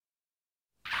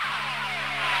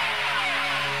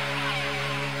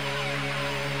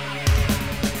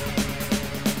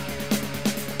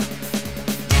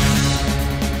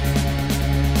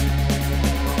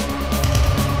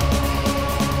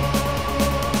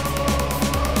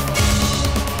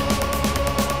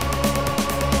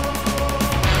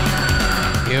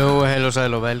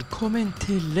Heil og velkomin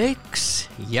til leiks.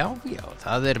 Já,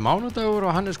 það mánudagur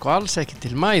og hann sko alls ekki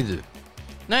til mæðu.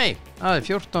 Nei, það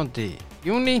 14.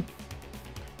 júní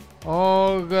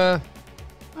og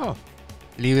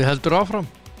lífið heldur áfram.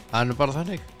 Það bara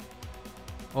þannig.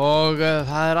 Og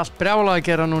það allt brjálað að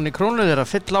gera núna í Krónu þeirra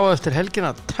fyll á eftir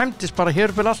helgina. Tæmdist bara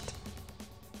hér fyrir allt.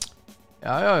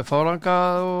 Já, ég fór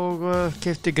þangað og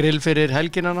keypti grill fyrir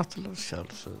helgina náttúrulega.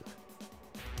 Sjálfsögðu.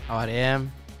 Það var EM.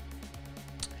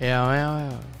 Já.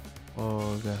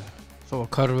 Og svo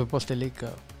var körfubolti líka.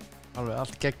 Alveg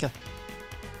allt geggjað.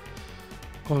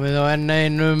 Komið á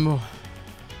N1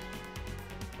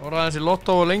 og ræðins í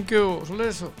lottó og lengju og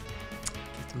svoleiðis og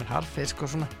getur mér harfisk og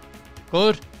svona.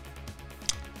 Góður.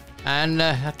 En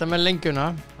þetta með lengjuna,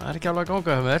 það ekki alveg að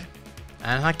ganga hjá mér.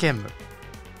 En það kemur.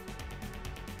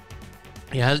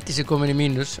 Ég held þessi komin í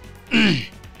mínus.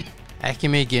 Ekki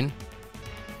mikinn.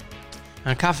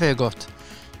 En kaffið gott.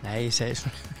 Nei, ég segi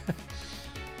svona.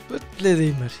 Bullið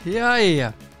í mér.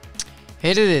 Jæja.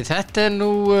 Heyriði, þetta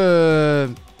nú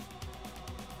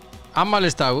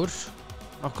afmælisdagur.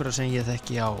 Nokkura sem ég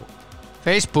þekki á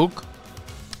Facebook.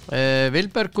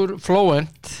 Vilbergur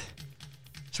Flóent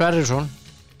Sverrisson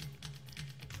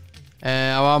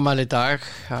á afmæli í dag.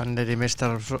 Hann í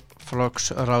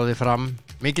meistaraflokksráði Fram.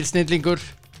 Mikil snillingur,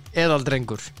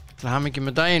 eðaldrengur. Til hamingju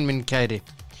með daginn, minn kæri.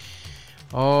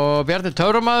 Og Bjarni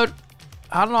Töframaður,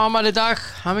 hann á afmæli í dag.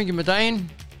 Hamingju með daginn.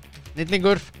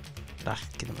 Snillingur,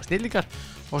 ekki nema snillingar.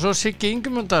 Og svo Siggi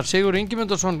Ingimundar, Sigur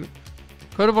Ingimundarsson,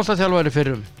 körfuboltaþjálfari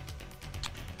fyrrum.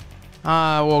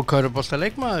 Og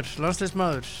körfuboltaleikmaður,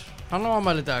 landsliðsmaður, hann á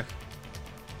afmæli í dag.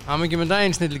 Hamingju með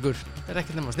daginn, snillingur.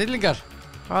 Ekki nema snillingar.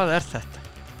 Hvað þetta?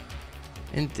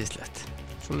 Yndislegt.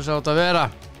 Svoleiðis á þetta að vera.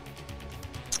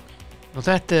 Og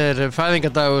þetta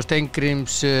fæðingadagur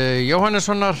Steingríms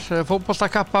Jóhannessonar,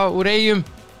 fótboltakappa úr Eyjum.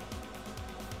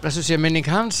 Blessuð sé minning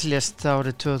hans, lést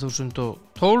árið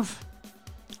 2012.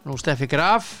 Nú Steffi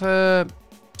Graf,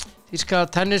 þýska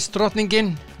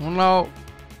tennisdrottningin, hún á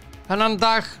þennan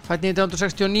dag, fædd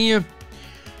 1969.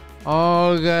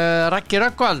 Og Raggi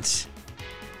Rögnvalds,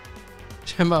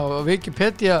 sem á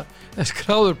Wikipedia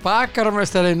skráður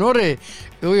bakarameistari í Noregi.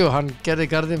 Jú, hann gerði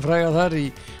garðinn fræga þar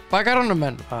í bakaranum,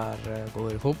 en var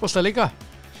góður í fótbolta líka.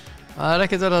 Það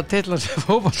ekkert verið að titla hans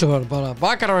fótbolta, var bara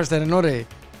bakarameistari í Noregi.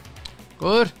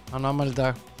 Góður, hann afmæli í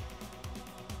dag.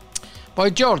 Boy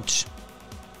George,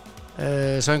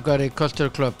 söngvari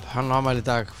Culture Club, hann afmæli í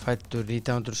dag, fæddur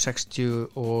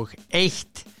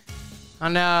 1961.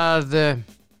 Hann að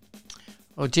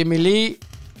og Jimmy Lee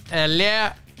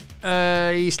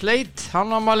í Slate,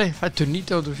 hann afmæli, fæddur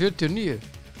 1949.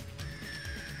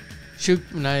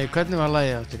 Hvernig var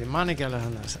lagið áttur? Ég man ekki alveg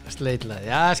hann að Slate lagið.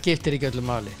 Já, það skiptir ekki öllu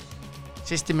máli.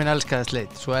 Systir minn elskaði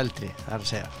Slate, svo eldri, það að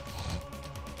segja.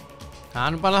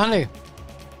 Það bara þannig.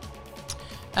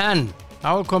 En,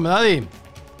 þá komið að því.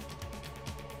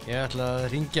 Ég ætla að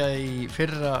hringja í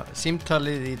fyrra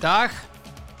símtalið í dag.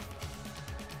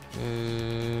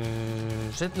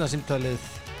 Seinna símtalið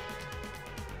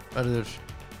verður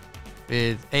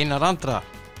við Einar Andra,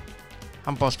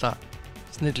 handbolta,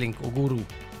 snilling og gúrú.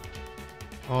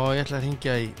 Og ég ætla að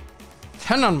hringja í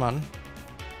þennan mann.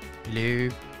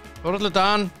 Þórhallur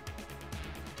Dan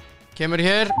kemur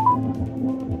hér.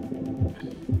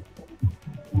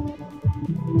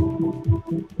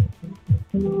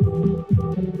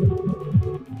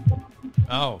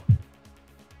 Já.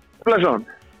 Blessaðan.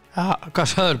 Já, hvað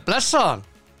sagður? Blessaðan?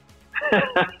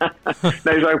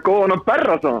 Nei, ég sagði góðan að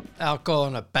berra saðan. Já,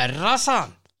 góðan að berra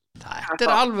saðan.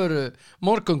 Þetta alvöru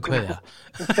morgunkveðja.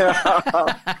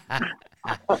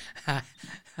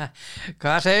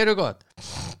 Hvað segirðu gott?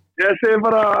 Ég segi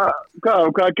bara,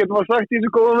 hvað getur maður sagt í þessu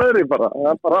góða veðri bara?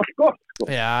 Það bara allt gott, sko.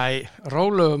 Já,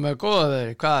 rólegu með góða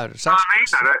veðri. Hvað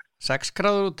 6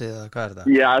 gráður úti eða hvað þetta?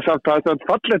 Já, samt það er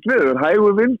fallegt veður,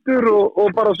 hægur vindur og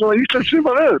bara svona íslensk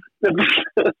suma veður.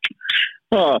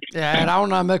 Ég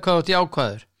ánægður með hvað þú ert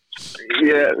jákvæður.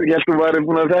 Ég held þú væri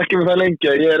búin að þekka mig það lengi.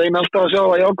 Ég reyni alltaf að sjá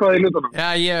það jákvæði í hlutunum. Já,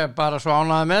 ég bara svo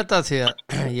ánægður með þetta því að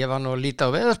ég var nú að líta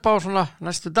á veðurspá svona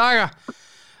næstu daga.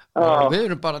 Og við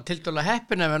erum bara tiltölulega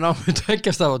heppin ef við náum að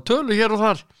tveggjast af tölu hér og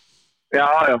þar. Já,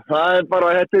 það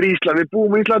bara, þetta Ísland, við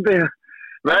búum í Íslandi.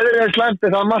 Veðrið slæmt,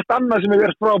 það margt annað sem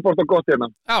verið frábært og gott hérna.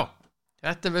 Já,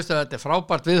 þetta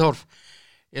frábært viðhorf.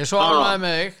 Ég svo ánægður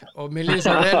með þig og mér líður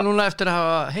svo vel núna eftir að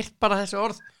hafa heyrt bara þessi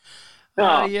orð.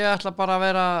 Ég ætla bara að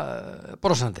vera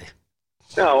brosandi.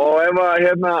 Já, og ef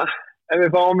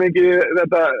við fáum ekki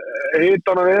þetta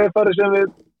hitana veðurfari sem við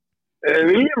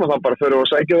viljum, og þá bara fyrir að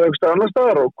sækja það einhverstað annar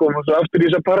staðar og koma svo aftur í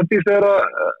þessa paradís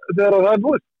þegar það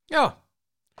búið. Já,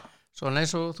 Svona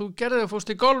eins og þú gerði fórst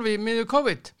í golf í miðju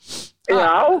COVID.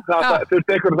 Já, það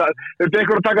þurfti einhver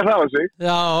að taka það á sig.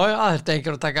 Já, það þurfti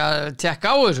einhver að tjekka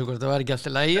á þessu, hvort það var ekki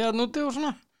alltaf lægi að núti og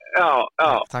svona. Já.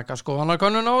 Taka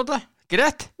skoðanakönnun á þetta,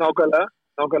 greitt. Nákvæmlega.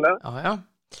 Já.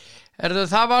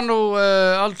 Það var nú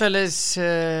aldeilis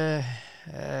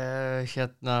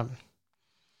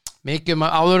mikið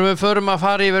áður við förum að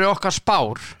fara yfir okkar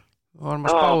spár. Við vorum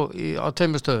að spá á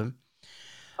 2 stöðum.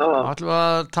 Ætlum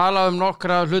að tala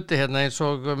nokkra hluti eins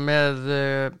og með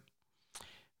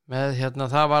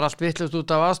það var allt vitlaust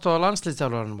út af aðstofa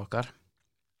landsliðsþjálfaranum okkar.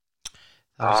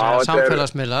 Það var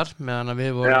samfélagsmiðlar meðan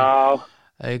við vorum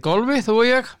í golfi, þú og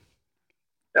ég.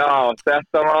 Já,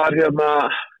 þetta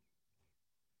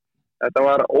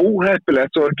var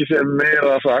óheppilegt, svo ekki sem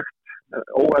meira sagt.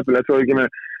 Óheppilegt, svo ekki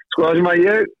með. Sko það sem að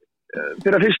ég,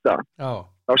 fyrir að fyrsta,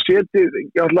 þá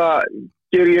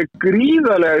ger ég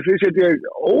gríðarlega, því setja ég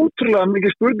ótrúlega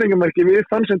mikið spurningamarki við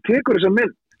þann sem tekur þessa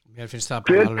mynd. Mér finnst það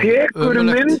bara alveg tekur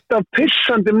mynd af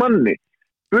pissandi manni?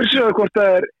 Bursaðu hvort það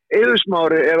er Eiður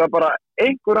Smári eða bara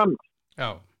einhver annar. Já.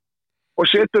 Og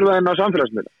setur það inn á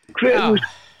samfélagsmiðla.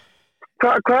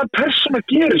 Hvað persóna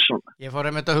gerir svona? Ég fór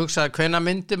einmitt að hugsa hvenær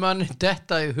myndi mann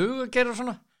detta í hug að gera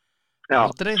svona? Já,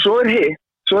 aldrei. Svo er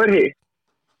hitt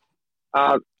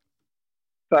að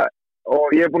það,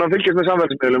 og ég er búin að fylgjast með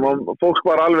samfélagsmiðlum og fólk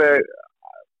var alveg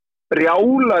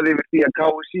brjálaði yfir því að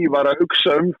KSÍ var að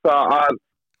hugsa það að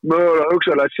mögulega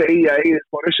hugsaðlega að segja Eiður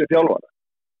Smári þjálfara.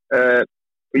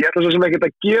 Og ég ætla svo sem ekki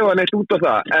að gefa neitt út af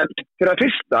það, en fyrir að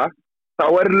fyrsta þá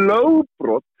er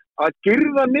lögbrot að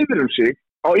girða niður sig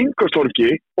á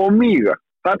Ingólfstorgi og míga.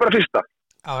 Það er bara fyrsta.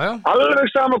 Já. Alveg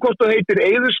sama hvort það heitir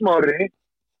Eiður Smári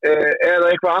eða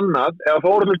eitthvað annað, eða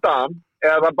Þórhallur Dan,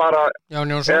 eða bara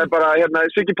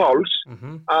Siggi Páls,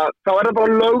 að þá er það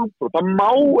bara lögbrot. Það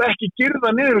má ekki girða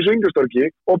niður þessu Ingólfstorgi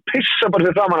og pissa bara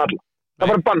fyrir framan alla. Það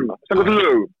er bara banna, það er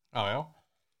lögum. Já.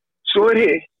 Svo er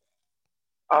hitt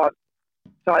að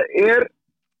það er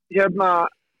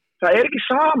ekki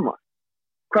sama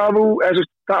hvað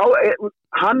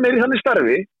hann er í þannig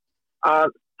starfi að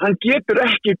hann getur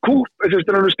ekki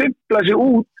stimpla sig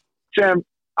út sem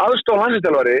aðstoð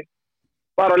landsliðsþjálfari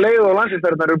bara leið og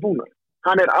landsliðsþjálfarnir eru búnar.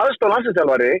 Hann er aðstoð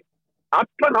landsliðsþjálfari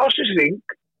allan ársins hring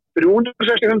fyrir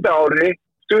 165 ári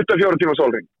 24 tíma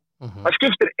sólhring. Það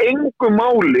skiptir engu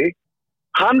máli.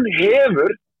 Hann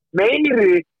hefur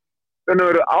meiri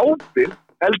ábyrgð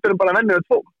heldur en bara venjulegt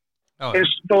fólk.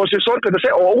 Eins þó að sé sorglegt að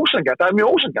segja og ósanngjarnt, það er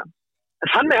mjög ósanngjarnt. En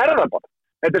þannig er það bara.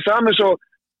 Þetta er saman svo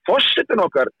forsetinn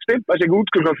okkar stimpla sig út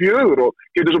klukkan 4 og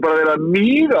getur svo bara verið að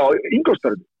míga á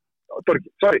Ingólfstorgi.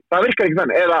 Það virkar ekki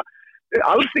þannig. Eða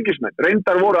alþingismenn,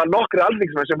 reyndar voru að nokkri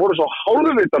alþingismenn sem voru svo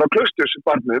hálfvitar á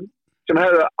klaustursbarnum sem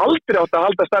hefðu aldrei átt að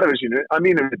halda starfið sínu að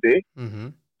mínu viti.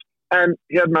 En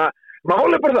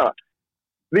málið er bara það.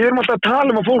 Við erum alltaf að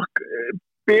tala að fólk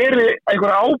beri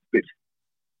einhverja ábyrgð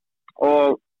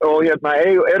og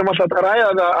erum alltaf að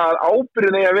ræða það að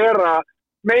ábyrgðin eigi að vera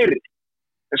meiri.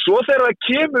 En svo þegar það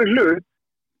kemur hlut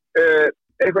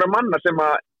einhverja manna sem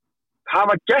að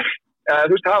hafa gert,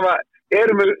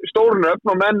 eru með stórun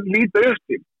öfn og menn líta upp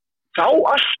til, þá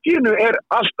allt í einu er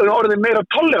allt orðið meira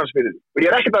tolerans fyrir því. Og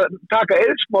ég er ekkert að taka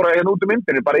Eiður Smára út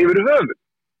myndinni, bara yfir höfuð.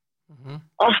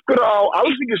 Af hverju á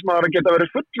alþingismaður að geta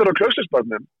verið fullur á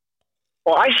klaustursbarnum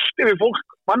og ætti við fólk,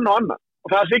 mann og annað. Og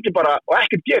það þykir bara, og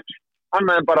ekkert gett,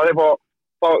 annað en bara þeir fá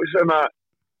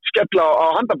skella á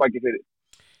handabaki fyrir.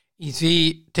 Í því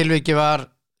tilviki var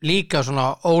líka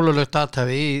svona ólöglegt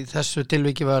athæfi, í þessu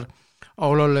tilviki var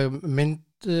ólögleg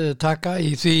myndtaka,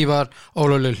 í því var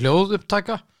ólögleg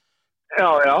hljóðupptaka. Já,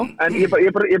 en ég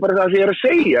bara það sem ég er að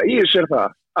segja, í þessu er það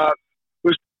að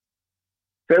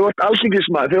þegar þú ert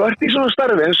alþingismaður, þegar þú ert í svona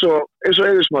starfi eins og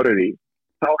Eiður Smári í,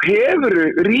 þá hefur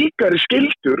ríkari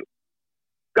skyldur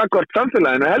gagnvart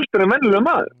samfélaginu heldur en venjulegur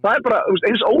maður. Það er bara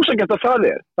eins ósanngjarnt að það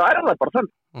er. Það er bara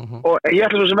þannig. Og ég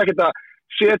ætla svo sem ekkert að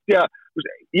setja,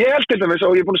 ég held til dæmis,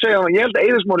 og ég er búin að segja það, ég held að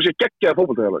Eiður Smári sé geggjað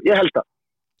fótboltaþjálfari. Ég held það.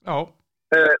 Já.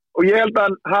 Og ég held að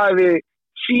hann hafi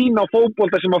sýn á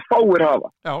fótbolta sem að fáir hafa.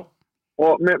 Já.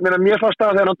 Og mér fannst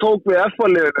það þegar hann tók við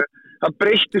FH-liðinu, það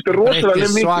breyttist rosalega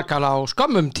mikið. Svakalega á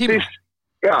skömmum tíma.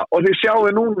 Já, og þið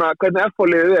sjáu núna hvernig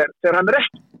FH-liðið er þegar hann er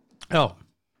ekki. Já.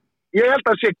 Ég held að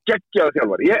það sé geggjaður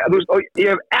þjálfari. Ég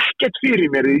hef ekkert fyrir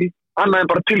mér í annað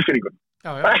en bara tilfinningun.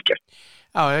 Já. Ekkert.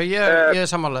 Já, ég er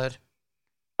sammálaður.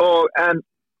 En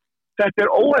þetta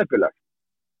er óheppilegt.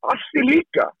 Allt því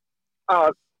líka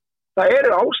að það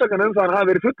eru ásakan það að hann hafi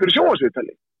verið fullur í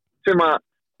sjónvarpsviðtali sem að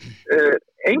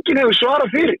enginn hefur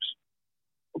svarað fyrir.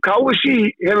 Og KSÍ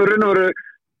hefur raun og veru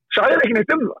sagði ekki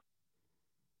neitt það.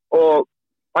 Og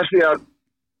því að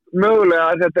mögulega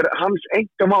að þetta hans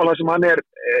einkamál þar sem hann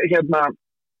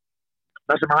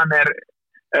þar sem hann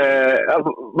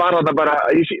var þetta bara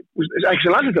ekki sem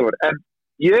landsliðsþjálfari, en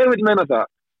ég vil meina það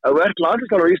að þú ert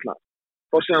landsliðsþjálfari í Ísland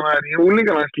og sem er í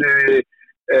unglingalandsliði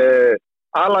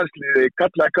A-landsliði,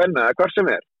 kallaði kvenna, hvar sem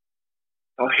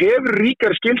þá hefur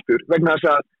ríkari skyldur vegna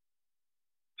þess að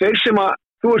þeir sem að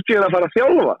þú ert síðan að fara að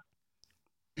þjálfa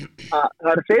að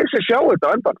það eru þeir sem sjá þetta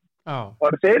á endan það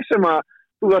eru þeir sem að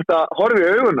þú ert að horfa í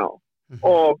augun á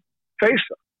og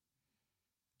feysa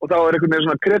og þá er einhvern veginn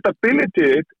svona credibility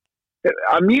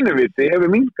að mínu viti hefur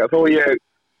minnkað þó ég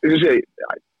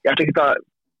ætla ekki að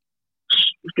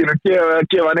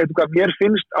gefa neitt hvað mér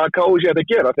finnst að KSÍ að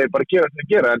gera, þeir bara gera þetta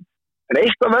að gera en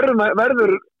eitthvað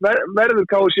verður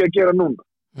KSÍ að gera núna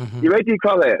ég veit ekki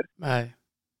hvað það er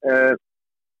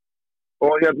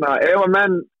og ef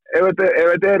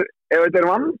þetta er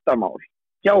vandamál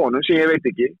hjá honum sem ég veit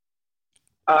ekki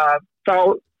að þá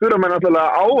þurfa menn náttúrulega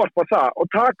að ávarpa það og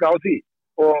taka á því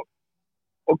og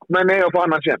menn eiga að fá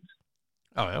annan séns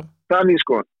það er mín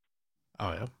skoðun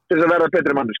til þess að verða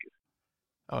betri manneskju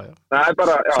það er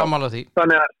bara sammála því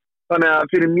þannig að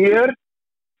fyrir mér er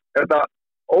þetta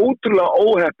ótrúlega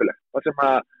óheppilegt það sem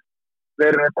að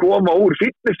þeir eru að koma úr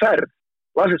fínni ferð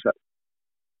landsliðsferð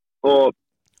og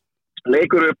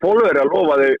leikur við Pólverja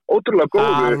lofaði ótrúlega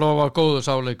góðu lofa góðu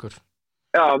sáleikur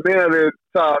með við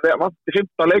það vanti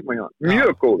 15 leikmenn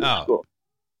mjög góðu sko.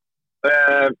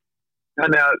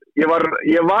 Þannig að ég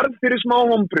var fyrir smá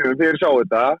vonbrigðum þegar ég sá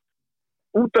þetta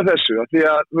út af þessu því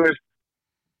að þú veist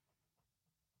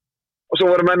og svo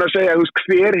voru menn að segja þú veist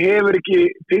hver hefur ekki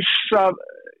pissað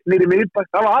niður í miðbæ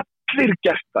það var allir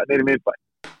gert það niður í miðbæ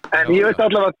en ég veit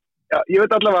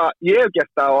allavega ég hef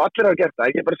gert það og allir hafa gert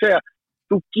það ég bara segja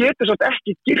þú getur svolítið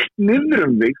ekki girt niður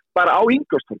þig bara á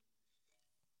Ingólfstorgi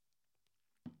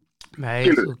Nei,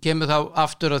 þú kemur þá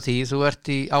aftur á því þú ert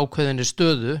í ákveðinni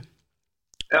stöðu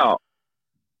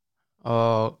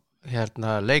og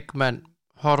leikmenn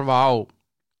horfa á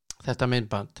þetta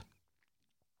myndband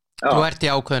þú ert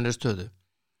í ákveðinni stöðu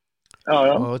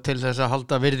og til þess að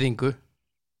halda virðingu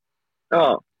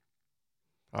þá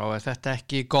er þetta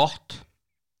ekki gott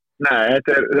Nei, þetta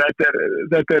er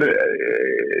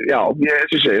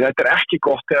þetta er ekki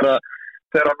gott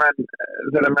þegar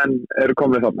menn eru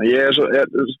komið þarna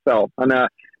þannig að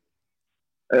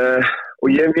og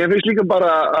ég finnst líka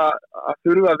bara að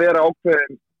þurfa að vera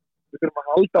ákveðin við þurfum að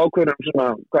halda ákveðin svona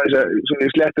í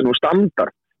slettinu og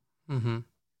standard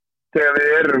þegar við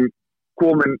erum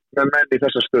komin með menn í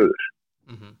þessar stöður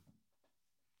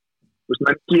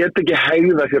menn get ekki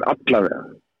hegða sér allavega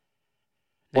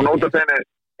og nóta þenni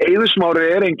Eiður Smári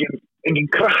er engin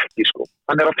krakki sko,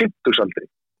 hann er á 50-aldri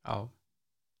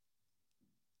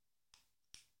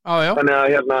þannig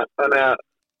að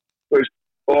þú veist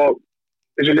og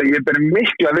ég ber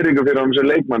mikla virðingu fyrir hann sem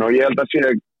leikmann og ég held að sé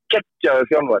geggjaður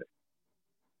þjálfari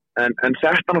en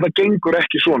þetta náttúrulega gengur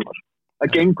ekki svona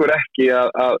það gengur ekki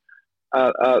að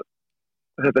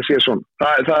þetta sé svona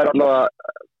það er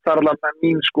allavega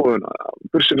mín skoðun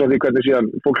bursið frá því hvernig síðan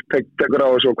fólk tekur á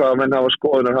þessu og hvaða menn hafa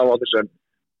skoðunar hafa á þessu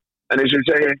en eins og ég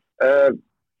segi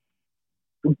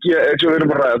eins og við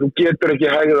erum að ræða þú getur ekki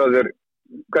hægða þér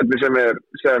hvernig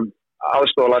sem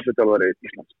aðstofa landsliðsþjálfari í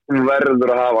Íslands hún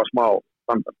verður að hafa smá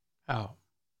standard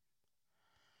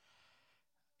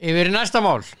Yfir í næsta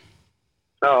mál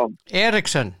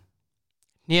Eriksen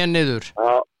nýjan niður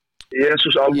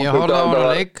Jesús almáttugur ég horfði á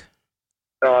hana leik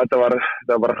þetta var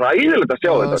bara hræðilegt að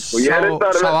sjá þetta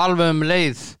og sá alveg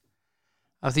leið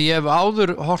af því ég hef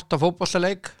áður hort á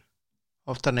fótboltaleik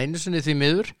oftar en einu sinni því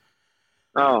miður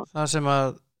það sem að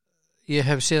ég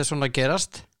hef séð svona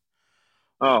gerast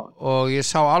og ég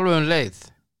sá alveg leið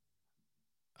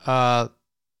að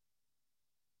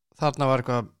þarna var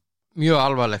eitthvað mjög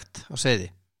alvarlegt á seiði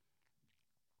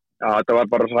þetta var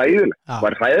bara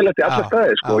hræðilegt í alla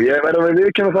staði sko. Ég verður að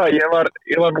viðurkenna það ég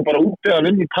var nú bara úti að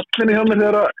vinna í pallinni hjá mér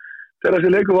þegar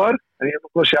þessi leikur var en ég var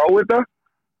búin að sjá þetta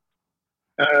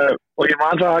og ég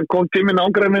man það að hann kom tíminn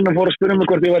ángræðin minn og fór að spyrja mig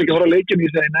hvort ég var ekki að fara að leikja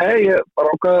ég segi nei, ég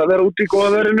bara ákvað að vera úti í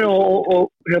góða verinu og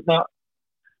í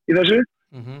þessu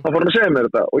þá fór hann að segja mér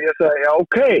þetta og ég segi já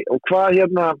ok og hvað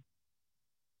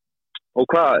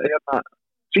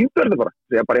sýndu þetta bara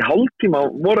þegar bara í hálftíma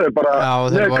voru þau bara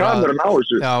með kamerun á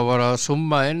þessu voru að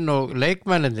summa inn og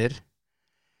leikmennir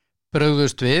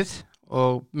brugðust við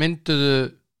og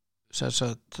mynduðu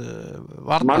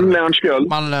mannlegan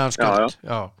skjöld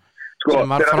Sko,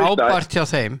 sem var frábært hjá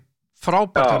þeim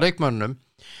frábært hjá leikmönnum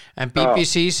en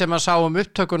BBC sem að sá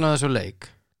upptökuna þessu leik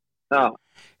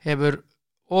hefur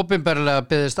opinberlega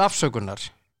beðist afsökunar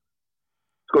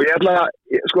sko ég ætla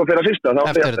fyrir að fyrsta þá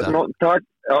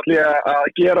ætla ég að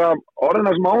gera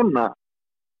orðinars mána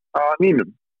að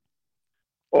mínum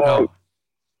og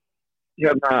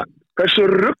hversu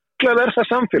ruglað það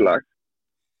samfélag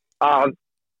að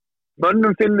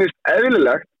mönnum finnist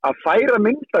eðlilegt að færa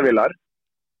myndavélar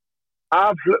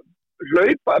af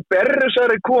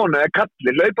berrusari konu eða kalli,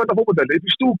 hlaupandi á fótboltavelli upp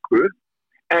í stúku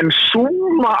en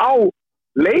zooma á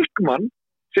leikmann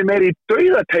sem í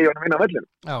dauðateygjónum inn á vellinu.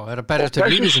 Já, að berjast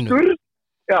fyrir lífi sínu.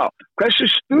 Hversu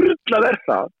sturlað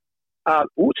það að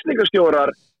útsendingastjórar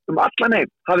allan heim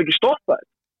hafi ekki stoppað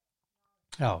þetta.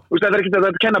 Já. Þú veist, það ekki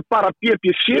að kenna bara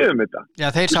BBC þetta. Já,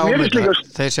 þeir sjáum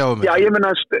þetta. Já, ég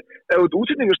meina, ef þú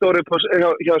útsendingastjóri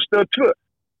hjá Stöð 2,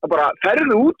 það bara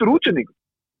ferðu út úr útsendingum.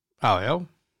 Já.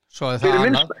 Svo það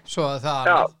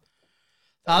annað.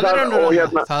 Það er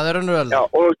önnurlega. Já,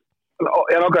 og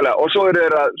nákvæmlega. Og svo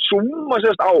þeir að zooma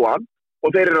sérst á hann og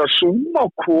þeir að zooma á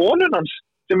konun hans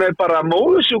sem bara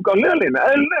móðusjúk á hliðarlínu,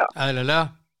 eðlilega.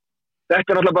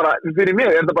 Þetta náttúrulega bara, fyrir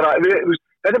mig,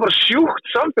 þetta bara sjúkt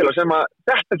samfélag sem að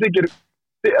þetta þykir,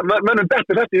 mönnum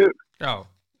þetta í hug. Já,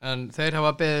 en þeir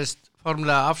hafa beðist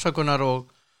formlega afsökunar og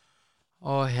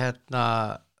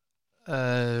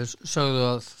sögðu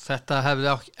að þetta hefði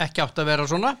ekki átt að vera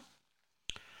svona.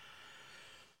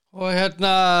 Og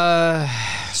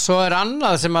svo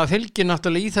annað sem að fylgir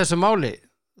náttúrulega í þessu máli,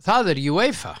 það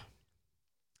UEFA.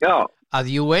 Já. Að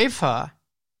UEFA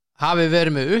hafi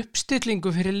verið með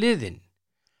uppstillingu fyrir liðin.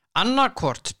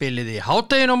 Annarkvort spilið í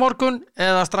hádeginu á morgun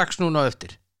eða strax núna á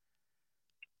eftir.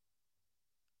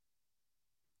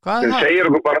 Hvað það? Segir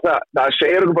okkur bara það. Það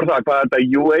segir okkur bara það hvað þetta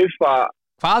UEFA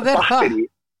Hvað batteri,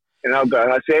 það?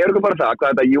 Það segir okkur bara það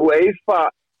hvað þetta UEFA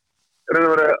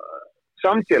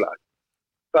samfélag.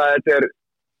 Það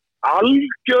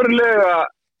algjörlega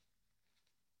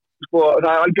það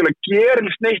algjörlega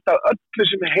gerilsneitt af öllu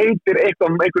sem heitir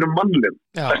einhverjum mannlegum.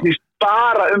 Það snýst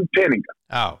bara peninga.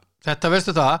 Já, þetta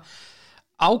veistu það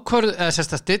ákvörð, eða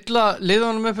sérst að stilla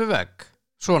liðunum upp í vegg,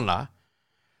 svona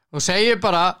og segir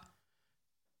bara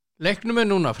leiknum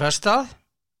núna frestað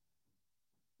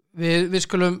við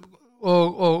skulum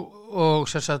og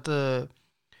sérst að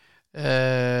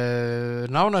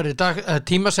nánari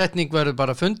tímasetning verður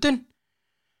bara fundin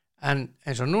en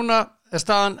eins og núna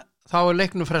staðan þá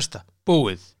leiknum fresta,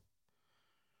 búið.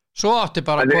 Svo átti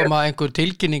bara að koma einhver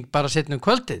tilkynning bara seinna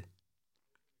kvöldið.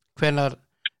 Hvenær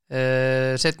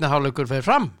seinna hálfleikur fer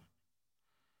fram?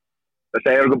 Það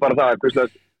segir okkur bara það,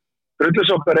 hverslega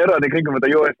drullusokkar það í kringum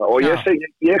þetta UEFA og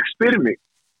ég spyr mig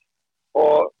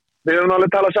og við höfum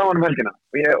alveg talað saman helgina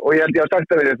og ég held ég að sagt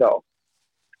það við þá.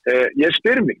 Ég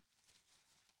spyr mig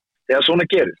þegar svona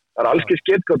gerist, það alls ekki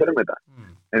skeitkáttur þetta.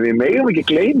 En við megum ekki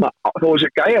gleyma þó þessi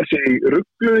gæjar sig í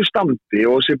ruggluðu standi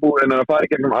og þessi búin að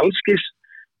fara gegnum allskis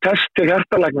test til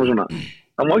hjartalæknum og svona.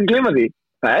 Það má ekki gleyma því.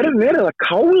 Það verið að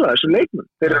kála þessu leikmenn.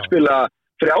 Þeir að spila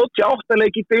 38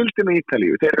 leiki í deildinni í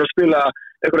Ítalíu. Þeir að spila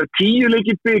einhverja 10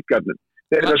 leiki í bikarnum.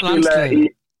 Þeir að spila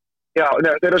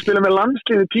þeir að spila með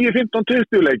landsliði 10, 15,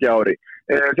 20 leiki á ári.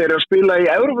 Þeir að spila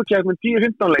í Evrópukeppni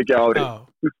 10, 15 leiki á ári.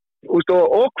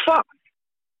 Og hvað?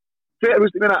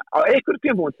 Á einhverjum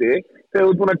tímapunkti þegar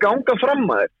þú ert búin að ganga fram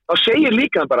að þér þá segir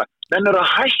líka bara menn að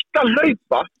hætta að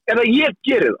hlaupa eða ég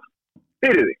geri það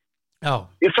fyrir þig.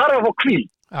 Ég þarf að fá hvíld.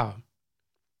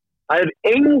 Það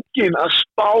enginn að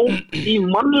spá í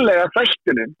mannlega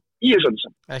þættinum í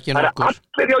þessu það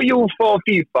allir hjá UEFA og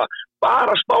FIFA bara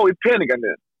að spá í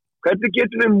peningarnir. Hvernig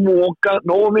getum við mókað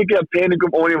nógu mikið af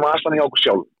peningum og í vasan hjá okkur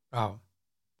sjálf?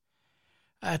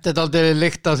 Þetta aldrei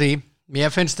lykt á því.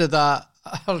 Mér finnst þetta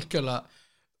algjörlega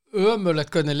ömurlegt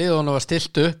hvernig liðunum var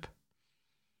stilt upp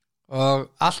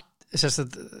og allt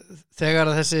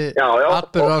þegar þessi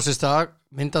atburður á sér stað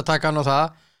myndatakan og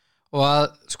það og að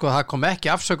það kom ekki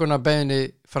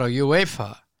afsökunarbeiðni frá UEFA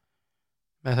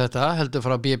með þetta heldur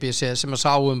frá BBC sem að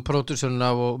sá pródúsununa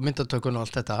og myndatökun og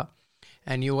allt þetta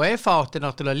en UEFA átti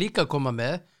náttúrulega líka að koma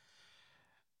með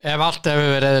ef allt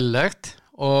hefur verið eðlilegt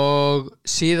og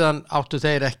síðan áttu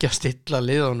þeir ekki að stilla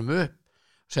liðunum upp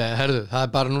segja, herðu,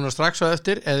 það bara núna strax á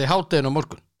eftir eða í hádeginu á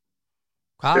morgun.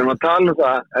 Hvað? Þegar maður tala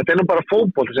það, þetta nú bara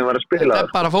fótbolti sem var að spila.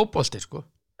 Þetta bara fótbolti, sko.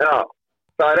 Já,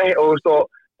 það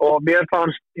og mér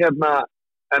fannst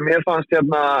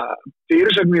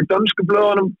fyrirsögnin í dönsku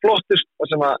blöðunum flottist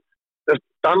sem að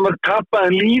Danmark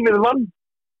tapaði lífið vann.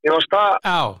 Ég var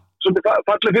svolítið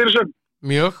fallið fyrirsögn.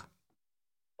 Mjög.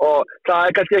 Og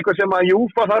það kannski eitthvað sem að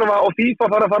UEFA og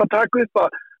FIFA þarf að fara að taka upp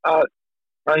að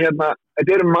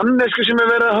þetta eru mannesku sem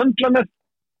verið að höndla með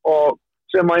og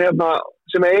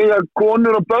sem eiga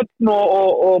konur og börn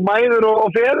og mæður og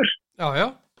feður. Já.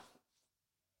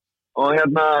 Og ég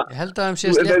held að þeim sé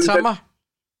slett sama.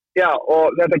 Já, og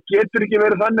þetta getur ekki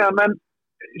verið þannig að menn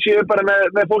séu bara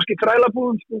með fólk í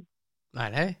þrælabúðum, sko.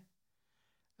 Nei.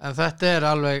 En þetta er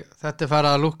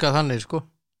farið að lúkka þannig, sko.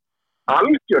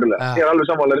 Algjörlega, ég er alveg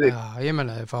sammálaður því. Já, ég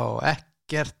meina þið fá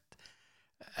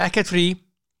ekkert frí,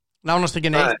 nánast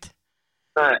ekki neitt.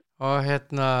 Nei. Og ég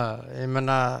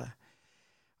meina,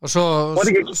 og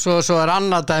svo er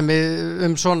annað dæmi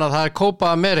svona, það er Copa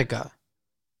America,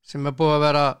 sem er búið að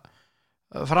vera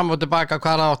fram og tilbaka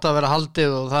hvað það átti að vera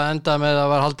haldið og það endaði með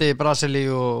að vera haldið í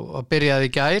Brasilíu og byrjaði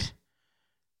í gær.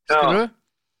 Skilurðu?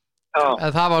 Já.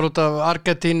 En það var út af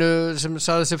Argentínu sem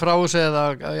sagði sig frá þessu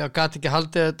eða gat ekki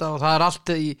haldið þetta og það er allt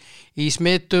í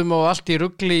smitum og allt í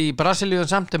rugli í Brasilíu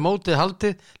samt mótið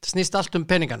haldið, það snýst allt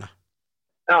peningana.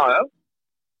 Já.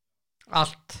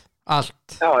 Allt.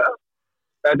 Já.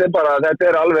 Þetta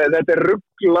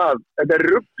er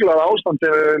rugglað ástand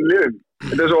til liðum.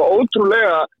 Þetta er svo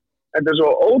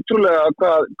ótrúlega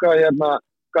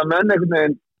hvað menn einhvern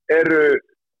veginn eru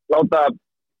láta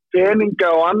peninga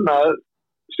og annað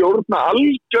stjórna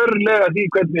algjörlega því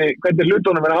hvernig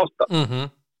hlutunum er háttað.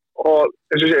 Og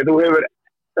eins og segir, þú hefur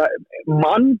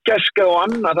manngeska og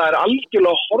annað, það er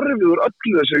algjörlega horfið úr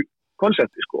öllu þessu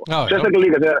konsepti, sko. Sérstaklega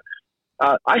líka þegar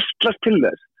að ætlast til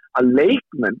þess að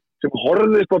leikmenn sem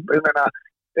horfið upp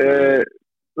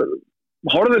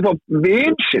á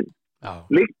vinsinn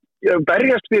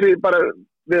berjast fyrir bara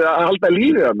við að halda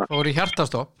lífið þarna. Fór í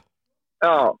hjartastopp.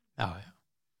 Já.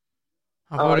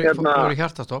 Hann fór í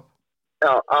hjartastopp.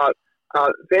 Já,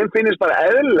 að þeim finnist bara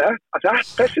eðlilegt að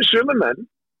þessi sumarmenn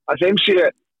að þeim sé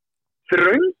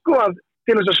þrönguð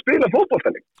til þess að spila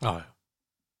fótboltaleik. Já.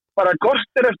 Bara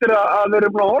kortir eftir að þeir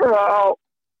eru búin að horfa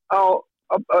á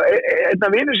einn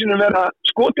af vinur sínum vera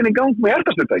skotin í gang með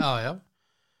hjartastöðtæk. Já.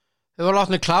 Þau voru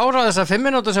látnir klára þessar 5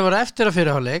 mínútur sem voru eftir að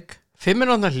fyrirháleik, 5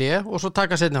 mínútur hlé og svo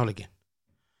taka seinni hálfleiki.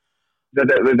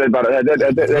 Þetta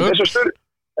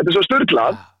er svo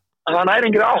sturglað að það næri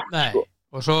enginn átt. Nei, sko.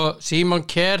 Og svo Simon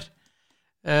Kjær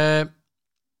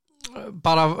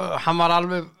bara, hann var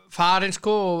alveg farinn,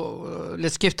 sko, og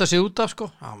lét skipta sig út af,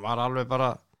 sko. Hann var alveg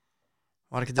bara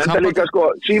var ekki til samband. Þetta líka, sko,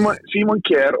 Simon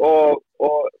Kjær og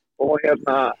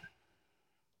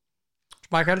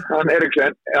Smækkel hann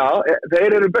Eriksen, já,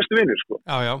 þeir eru bestu vinnir, sko.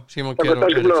 Já, Simon Kjær og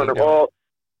Eriksen,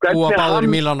 og báður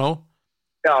í Milano.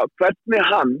 Já, hvernig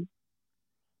hann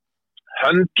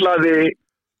höndlaði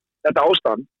þetta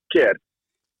ástand, Kjær,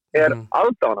 er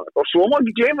aðdáðanlegt. Og svo má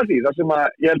ekki gleyma því, þar sem að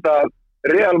ég held að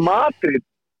Real Madrid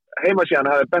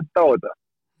heimasíðan hafi bent á þetta,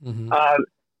 að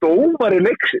dómari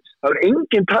leiksins, það er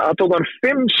enginn það tók hann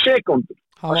 5 sekúndur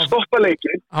að stoppa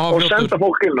leikinn og senda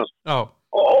fólk inn á. Já.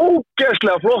 Og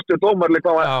ógeðslega flottur dómarleik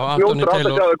fljótur átt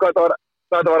að sjáðu hvað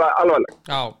þetta var alvarlegt.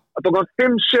 Já. Það tók hann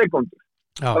 5 sekúndur.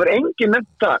 Það var enginn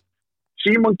nefnt það.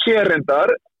 Simon Kjærendar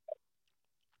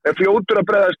er fljótur að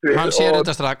bregðast við. Hann sér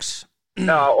þetta strax.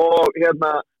 Já,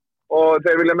 og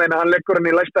þeir vilja meina hann leggur hann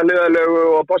í læsta liðalögu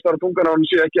og postar á tungan og hann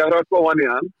sé ekki að hrökka ofan í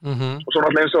hann. Og svo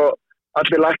náttúrulega eins og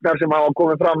allir læknar sem hafa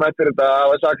komið fram eftir þetta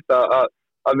hafa sagt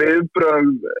að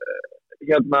viðbrögð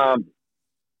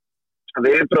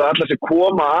viðbrögð allar sem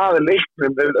koma að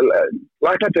leiknum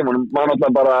læknartímanum var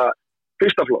náttúrulega bara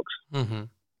fyrsta flokks.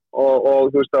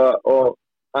 Og þú veist og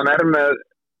hann með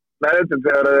þetta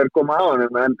þegar þeir koma á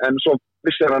hann en svo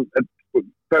vissir hann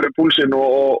hverju púlsinn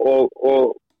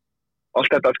og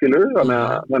allt þetta skilur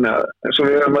þannig að svo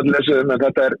við erum að lesa en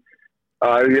þetta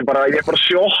ég er bara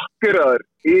sjokkeraður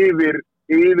yfir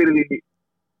því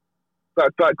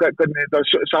hvernig þetta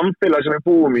samfélag sem við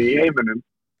búum í heiminum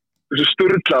þessu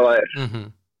sturglað það er.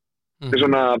 Þetta er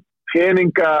svona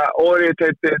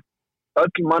peninga-orientated,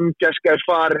 öll manngeska er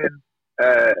farin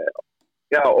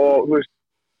og þú veist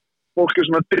fólk er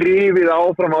svona drifið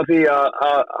áfram á því að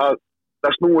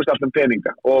það snúist allt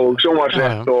peninga og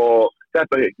sjónvarpsrétt og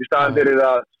þetta í staðan fyrir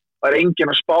að það er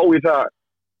enginn að spá í það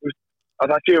að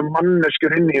það séu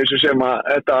manneskjur inn í þessu sem að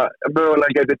þetta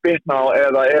mögulega geti bitna á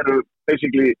eða eru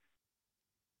basically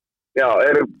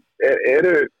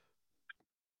eru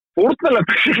fórnalega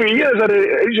basically í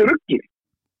þessu rugli.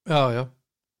 Já.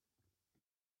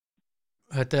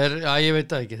 Þetta ég veit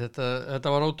það ekki,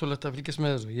 þetta var ótrúlegt að fylgjast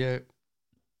með þessu.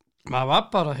 Maður var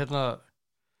bara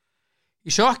í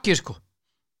sjokki, sko.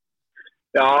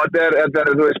 Já, þetta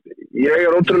er, þú veist, ég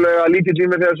er ótrúlega lítið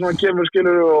tími þegar svona kemur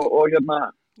skilur og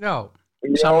Já,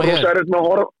 sama hér. Ég er með að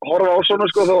horfa á svona,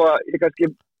 sko, þó að ég kannski,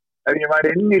 ef ég væri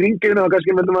inn í ringinu, þá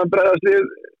kannski myndum að bregðast við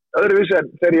öðruvísi, en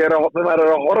þegar ég er að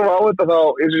horfa á þetta, þá,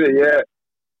 ég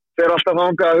fer alltaf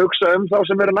þangað að hugsa þá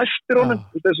sem eru næstir honum,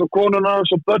 þess að konuna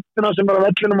og börnina sem eru á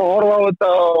vellinum að horfa á þetta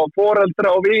og foreldra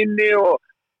og vini og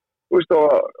þú veist,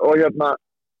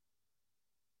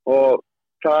 og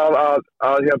það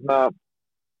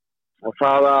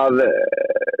að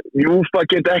Júfa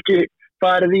get ekki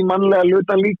farið í mannlega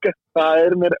hlutan líka.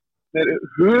 Það mér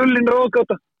hulin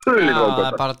ráðgáta. Það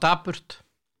er bara dapurt.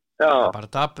 Já. Bara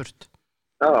dapurt.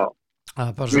 Já. Það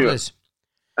er bara svoleiðis.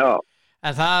 Já.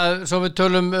 En það, svo við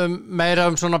tölum meira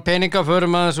svona peninga,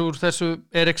 förum aðeins úr þessu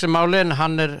Eriksen máli, en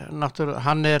hann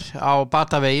er á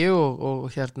batavegi og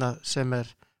hérna sem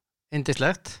er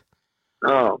yndislegt.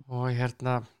 Já. Og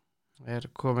hérna er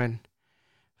komin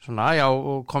svona, já,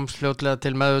 og komst fljótlega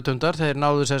til meðvitundar. Þeir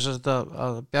náðu sér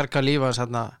að bjarga lífans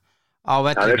hérna á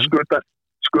vellinum. Já, þeir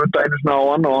skuta einu svona á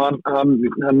hann og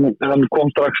hann kom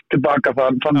strax tilbaka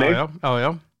þannig. Já.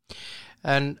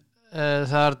 En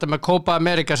það er þetta með Copa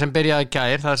America sem byrjaði í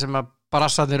gær, það sem að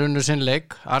brassarnir unnu sinn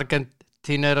leik.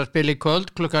 Argentína er að spila í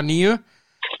kvöld klukkan 9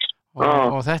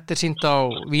 og þetta er sýnt á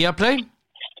Viaplay.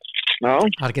 Já.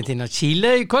 Argentína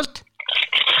Chile í kvöld.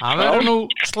 Það verður nú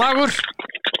slagur.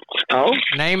 Já.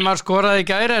 Neymar skoraði í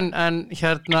gær en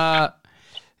hérna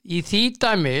í því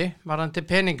dæmi varðandi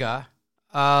peninga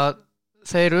að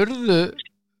þeir urðu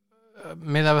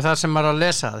miðað við það sem maður að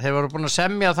lesa. Þeir voru búin að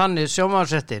semja þannig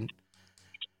sjónvarpsréttinn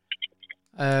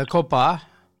Copa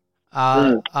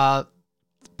að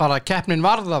bara keppnin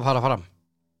varð að fara fram.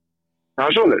 Það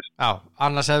er svoleiðis. Já,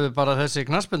 annars hefði bara þessi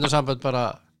knattspyrnusambönd bara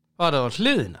farið á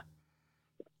hliðina.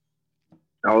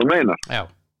 Já, þú meinar. Já.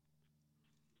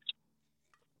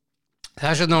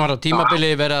 Þess vegna var á tímabili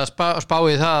verið að spá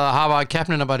í það að hafa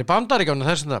keppnina bara í Bandaríkjunum,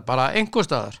 þess vegna bara einhver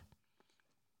staðar.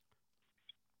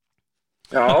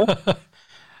 Já.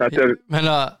 Þetta er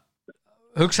Menna,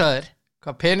 hugsaðir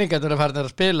hvað peningarnir er farin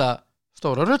að spila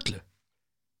stóra rullu.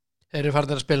 Þeir eru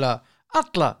farin að spila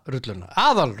alla rulluna,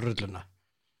 aðalrulluna.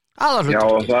 Já,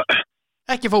 það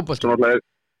ekki fótbolti.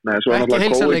 Ekki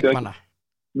heilsa leikmanna.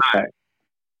 Nei.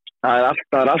 Það er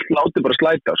allt látið bara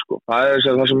slæta, sko. Það er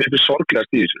það sem ég fyrir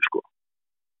sorglegast í þessu, sko.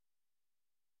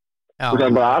 Já. Það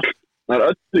er bara allt, það er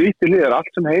öllu yttirliðar,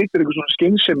 allt sem heitir eitthvað svona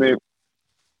skynsemi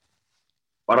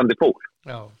varandi fólk.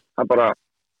 Já. Það er bara,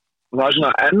 það er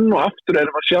svona enn og aftur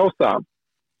erum að sjá það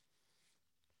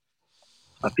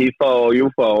að FIFA og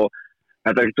Júfa og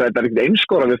þetta er ekkert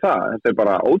einskora við það. Þetta er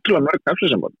bara ótrúlega mörg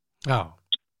nefnslisamband. Já.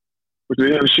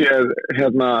 Við hefum séð,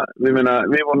 við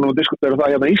vorum nú að diskutera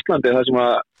það hérna í Íslandi, það sem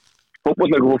að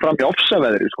fótbolleikur fór fram í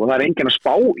ofsaveðri, sko. Það er enginn að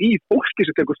spá í fólki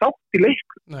sem tekur þátt í leik.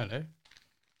 Nei.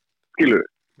 Skilur við?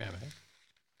 Nei.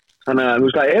 Þannig að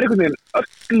það er einhvern veginn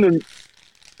öllum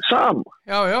sama.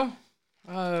 Já.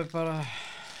 Það er bara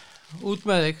út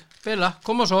með þig. Bila,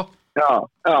 koma svo. Já.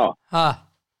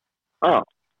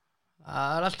 Það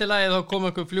er allt í lagi þá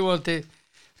koma einhver fljúandi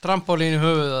trampólín í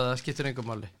höfuð að það skiptir engum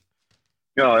máli.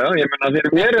 Já, ég meina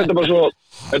fyrir mér er þetta bara svo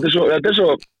þetta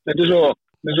er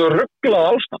svo rugglað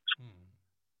ástand.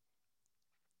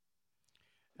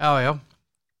 Já.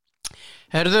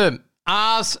 Herðu,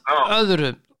 að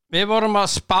öðru. Við vorum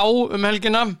að spá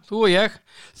helgina, þú og ég.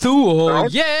 Þú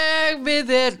og ég við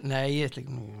Nei, ég ætla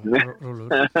ekki Rólur.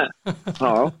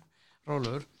 Já.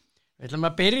 Rólur. Við ætlum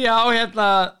að byrja á hérna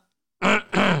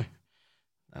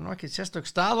það er nú ekki sérstök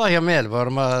staða hjá mér. Við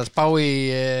vorum að spá í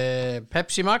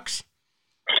Pepsi Max.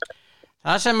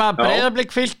 Það sem að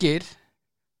Breiðablik Fylkir,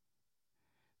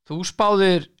 þú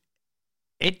spáðir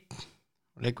 1,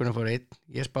 leikurinn fór 1,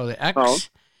 ég spáði X.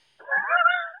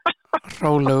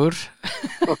 Rólegur.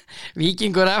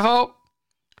 Víkingur FH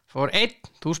fór 1,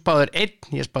 þú spáðir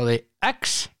 1, ég spáði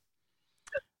X.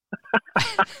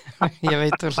 Ég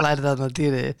veit þú hlærið þarna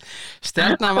dýri.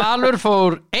 Stjarnan Valur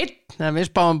fór 1, en við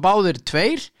spáðum báðir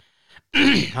 2.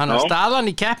 Þannig að staðan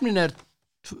í keppnin er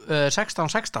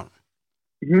 16-16.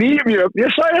 Mjög, ég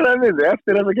sagði það við þig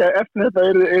eftir þetta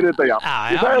er þetta já.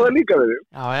 Ég sagði það líka við þig.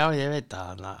 Já, ég veit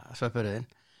það, sveppurðin.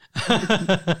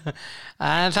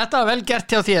 En þetta var vel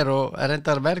gert hjá þér og er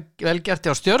reyndar vel gert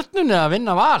hjá Stjörnunni að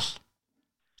vinna Val.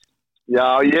 Já,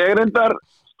 ég reyndar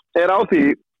er á því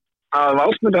að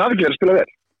Valsmenn hafi ekki verið að spila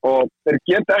vel og þeir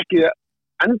geta ekki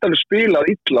endalega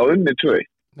spilað illa og unnið 2.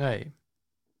 Nei.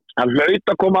 Það hlaut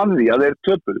að koma að því að þeir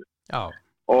töpuðu. Já.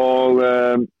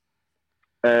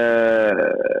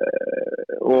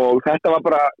 Og þetta var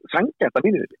bara sanngjarnt að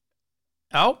mínu viti.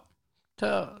 Já,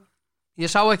 ég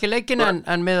sá ekki leikinn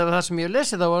en með það sem ég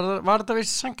lesi þá var þetta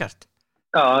vissi sanngjarnt.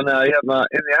 Já, þannig að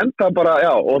inn í enda bara,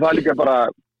 já, og það líka bara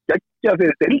geggja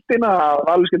fyrir deildina að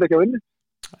Valur skildi ekki að vinna.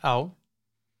 Já.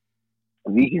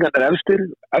 Víkingar er efstir,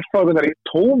 FH er í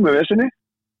tómu vesinni.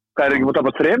 Það er ekki múið að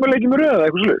tapa 3 leikjum í röð eða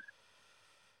eitthvað sluð.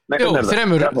 Jú,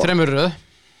 3 röð.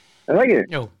 Er það ekki?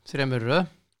 Jú, 3 röð.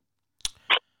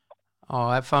 Og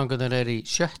FH-angunir er í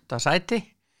 7. sæti.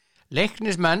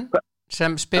 Leiknismenn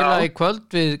sem spila í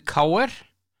kvöld við KR.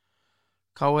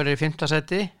 KR er í 5.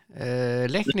 sæti.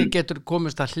 Leiknir getur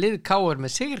komist að hlið KR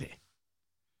með sigri.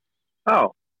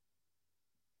 Já.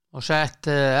 og sett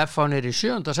FH niður í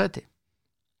 7. sæti.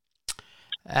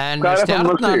 En Hvað er FH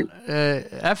með Stjarnan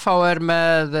FH er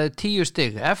með 10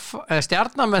 stig.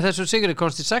 Stjarnan með þessu sigri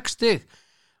komst í 6 stig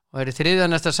og er í 3.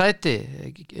 næsta sæti.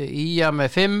 Ía með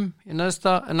 5 í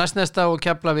næstnæsta og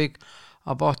Keflavík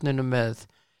á botninu með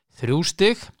 3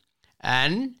 stig.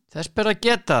 En þess ber að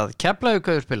geta að Keflavík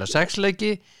hefur spilað 6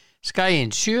 leiki,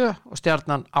 Skaginn 7 og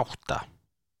Stjarnan 8.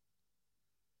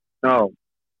 Já.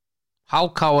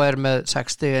 HK er með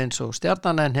 6 stig eins og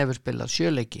Stjarnan en hefur spilað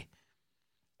 7 leiki.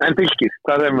 En Fylkir,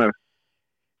 hvað er með?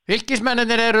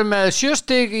 Fylkismennir eru með 7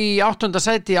 stig í 8.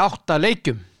 sæti í 8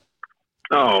 leikjum.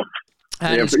 Já.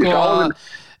 En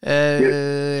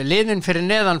liðin fyrir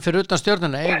neðan fyrir utan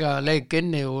Stjörnuna eiga leik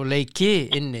inni og leiki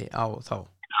inni á þá.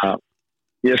 Já.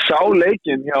 Ég sá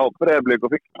leikinn hjá Breiðablik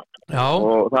og Fylkir. Já.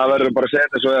 Og það verður bara að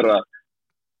segja þess að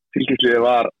Fylkisliðið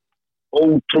var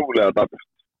ótrúlega dapurt.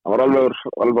 Það var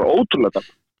alveg ótrúlega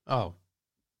dapurt. Já.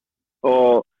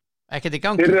 Og ekkert í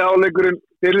gangi. Fyrri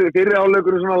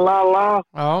hálfleikurinn svona la.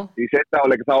 Já. Í seinni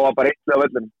hálfleik þá var bara 1 á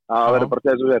vellinum. Það verður bara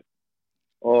þess að vera.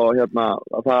 Og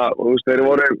og þú veist, þeir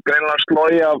voru greinilega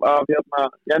slói af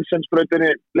Jensensbrautinni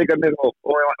líkarnir og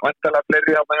væntanlega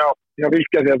fleiri hjá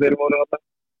Fylkja því að þeir voru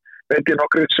veit ég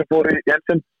nokkri sem fóru í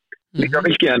Jensen líka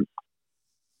Fylkja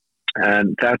en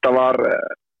þetta var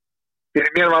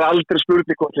fyrir mér var aldrei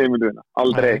spurning hvort þeir myndu vinna,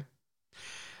 aldrei.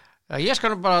 Ég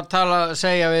skal bara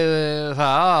segja við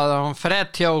það að hann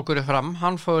Fred hjá okkur fram,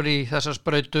 hann fór í þessa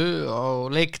sprautu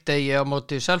á leikdegi á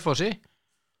móti Selfossi.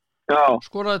 Já.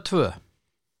 Skoraði 2.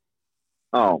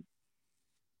 Já.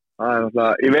 Það er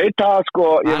alltaf, ég veit að sko,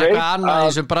 ég veit að það er eitthvað annað í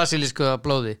þessum brasilísku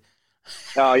blóði.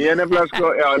 Já, ég nefnilega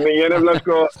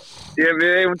sko, við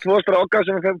hefum 2 strákar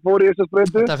sem fóru í þessa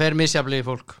sprautu. Það fer misjaflega í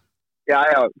fólk. Já,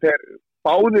 þeir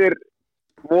báðir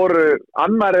voru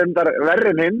annar endar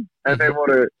verri en hinn, en þeir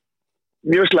voru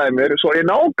mjög slæmir, svo ég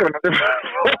nágrannandi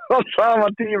á sama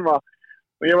tíma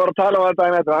og ég var að tala þetta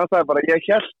en hann sagði bara, ég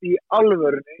hélt í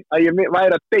alvörunni að ég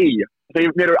væri að deyja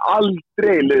þegar mér er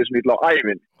aldrei liðsmýtla á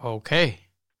ævinni. Ok.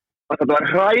 Þetta var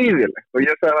hræðilegt og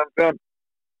ég sagði hann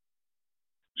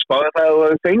spáði það að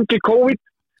þú fengi COVID,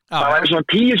 það væri svona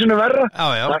 10 sinnum verra.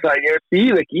 Já. Það sagði, ég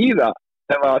býð ekki í það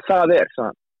ef það er, sagði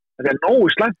hann. Þetta er nógu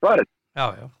slæmt var þetta. Já.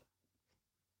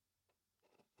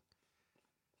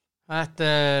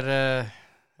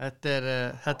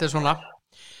 Þetta er svona.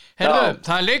 Heyrðu,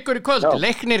 það er leikur í kvöld,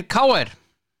 Leiknir KR.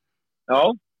 Já.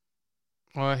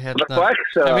 Og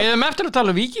við erum eftir að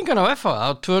tala um Víkingana á FH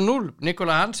á 2-0,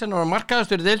 Nikola Hansen og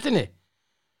markaðastur í deildinni.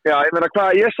 Já, ég meina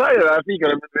hvað, ég sagði það að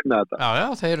Víkingar myndi vinna þetta. Já,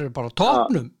 þeir eru bara á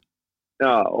toppnum.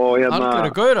 Já, og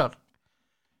algjöru gaurar.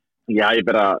 Já, ég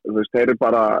bara, þú veist, þeir eru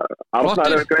bara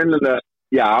Arnar er greinilega,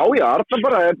 Arnar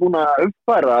bara er búin að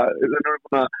uppfæra,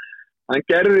 hann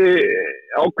gerði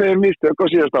ákveðin mistök á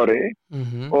síðast ári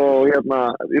og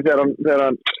þegar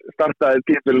hann startaði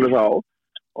tímabilinu þá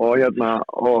og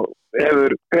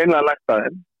hefur greinilega lært að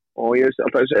þeim og ég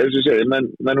alltaf eins og segi, menn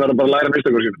verða bara að læra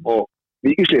mistökur sínum og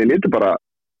Víkingsliðið lítur bara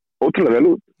ótrúlega vel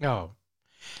út. Já,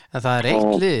 en það er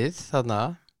eitt lið þarna,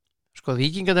 sko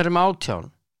Víkingarnir eru með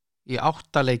 18 í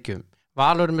 8 leikjum,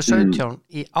 Valur eru með 17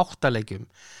 í 8 leikjum.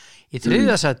 Í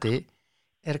 3. sæti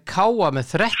er Káa með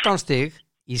 13 stig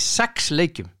í 6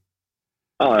 leikjum.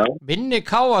 Já. Vinni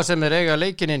Káa sem er eiga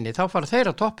leikin inni, þá fara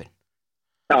þeir á toppin.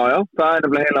 Já, það er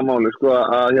nefnilega heila máli, sko,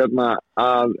 að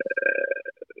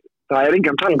það er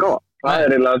enginn að tala um Káa. Það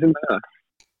er eiginlega að finna það.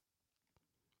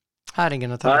 Það er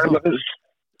enginn að tala um Káa.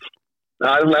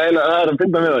 Það er að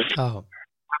finna með það.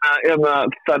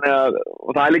 Þannig að,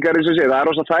 og það er líka eins og sé, það er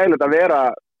rosa þægilegt að vera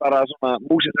bara svona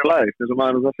músinni lagist, eins og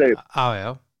maður það segir. Já,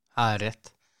 það er rétt.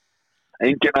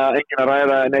 Enginn að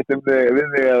ræða neitt við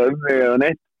þig eða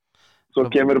neitt. Svo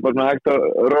kemur bara hægt að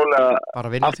rólega bara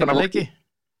vinna þína leiki.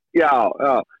 Já.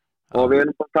 Og við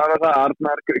erum búin að tala það að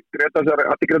Arnar Greta sér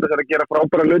að gera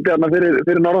frábæra hluti þarna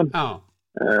fyrir norðan.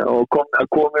 Og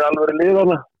komið alveg lið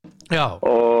þarna. Já.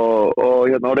 Og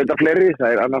reynda fleiri. Það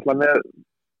er náttúrulega með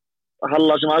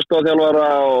Halla sem aðstoðarþjálfara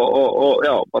og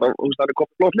bara það er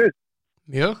komið flott lið.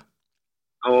 Mjög.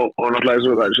 Og náttúrulega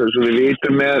eins og við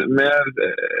vitum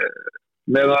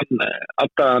með hann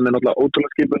Adda, hann er náttúrulega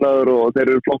ótrúlega skipulaður og þeir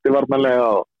eru flotti varnarlega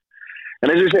en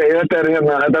eins og ég segi,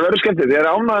 þetta verður skemmtilegt, ég er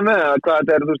ánægður með hvað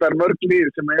þetta er, þú veist, það er mörg lið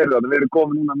sem er það, við erum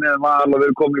komin núna með Val og við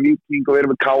erum komin í Víking og við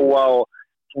erum með Káa og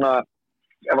svona,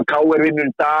 ef að Káa er vinnur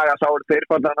í dag þá er þeir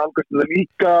bara nálgast það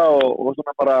líka og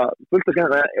svona bara fullt að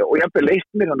skemmtilega og jafnvel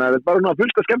Leiknir, þannig að þetta er bara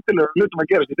fullt að skemmtilega hlutum að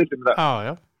gerast í dildinni það.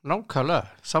 Já, nákvæmlega,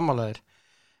 sammálaðir.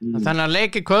 Þannig að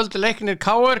leiki kvöld, Leiknir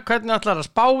KR, hvernig ætlar að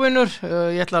spávinur?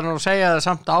 Ég ætla nú að segja það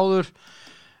samt áður.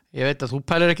 Ég veit að þú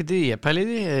pælir ekkert í því, ég pæli í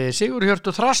því. Sigur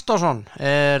Hjörtur Þrastásson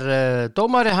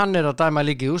dómari, hann að dæma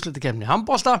líka í úrslitakefni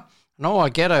handbolta, nóg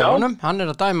að gera í honum, hann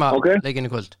að dæma leikinn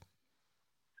í kvöld.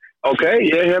 Ok,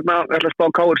 ég ætla að spá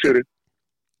KR sigur.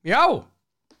 Já.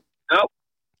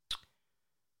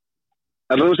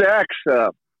 Ætlar þú að segja X eða?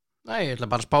 Nei, ég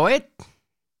ætla bara að spá 1.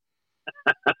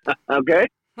 Ok.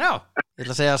 Já, ég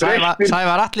ætla að segja að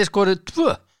Sævar Atli skorið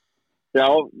 2. Já,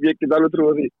 ég get alveg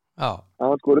trúið því. Já.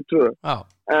 Hann skorið 2. Já.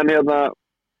 En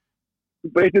þú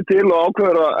breytir til og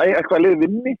ákveður að eitthvað lið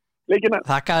vinni leikina.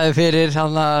 Þakkaði fyrir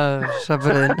hann að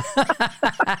söpurinn.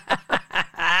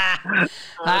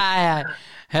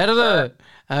 Herðu,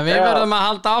 við verðum að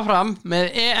halda áfram með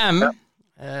EM.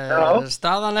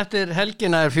 Staðan eftir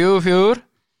helgina 4-4.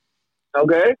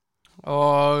 Ok.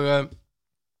 Og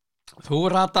þú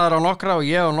rataður á nokkra og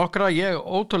ég á nokkra. Ég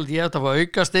ætti að fá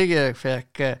aukastig.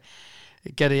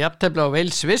 Ég gerði jafntefli á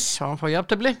Wales Sviss og hann fá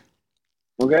jafntefli.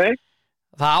 Ok.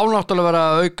 Það ánáttúrulega vera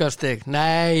aukastig.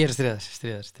 Nei, ég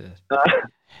stríðar.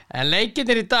 En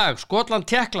leikinnir í dag, Skotland,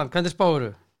 Tékkland, hvernig spáir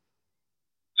þú?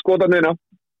 Skotland vinna.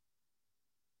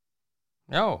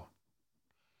 Já.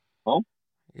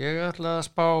 Ég ætla að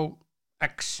spá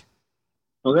X.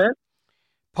 Ok.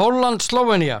 Pólland,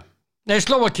 Slóvenía. Nei,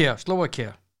 Slóvakía.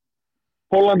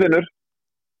 Pólland vinnur.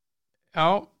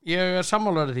 Já, ég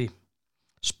sammálaður því.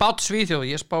 Spát Svíþjóð,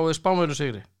 ég spáði Spánverðu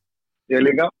sigri. Ég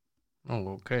líka.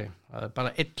 Ok, það bara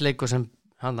einn leikur sem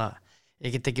ég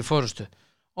get ekki fórustu.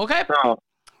 Ok. Já.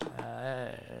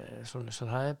 Svona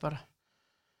það bara.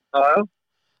 Já.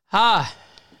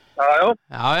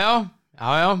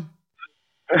 Já.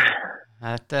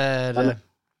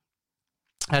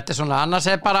 Þetta svona, annars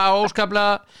bara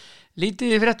óskaplega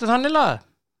lítið í fréttu þannig laga.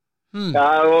 Já,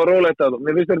 og rólegt að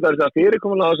mér finnst þetta að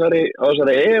fyrirkomulega á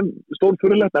þessari EM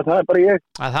stórfurulegt, en það bara ég.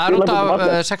 Það út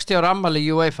af 60 ára afmæli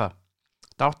í UEFA.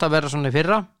 Það átti að vera svona í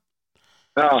fyrra.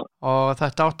 Já. Og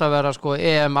þetta átti að vera sko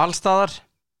EM allstaðar.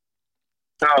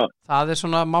 Já. Það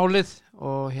svona málið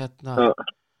og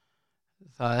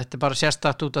þetta bara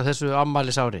sérstakt út af þessu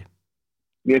afmælisári.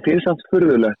 Mér finnst það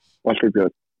furðulegt, Valtýr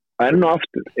Björn. Enn og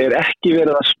aftur ekki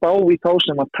verið að spá í þá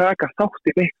sem að taka þátt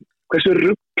í leiknum. Hversu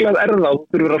ruglað það þú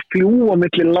þurfur að fljúga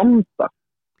milli landa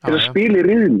til að spila í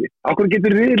riðli. Akkur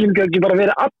getur riðlinn ekki bara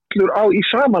verið allur í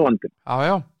sama landin.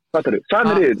 Já.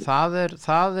 Sami riðli.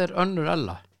 Það önnur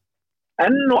ella.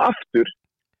 Enn og aftur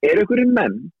einhverjir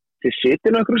menn sem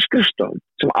situr á einhverjum skrifstofum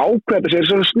sem ákveða sér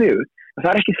svona sniðu að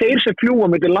það ekki þeir sem fljúga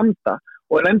milli landa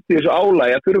og lendi þessu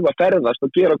álagi að þurfa að ferðast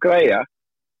og gera og græja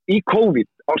í COVID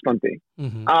ástandi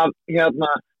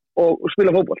og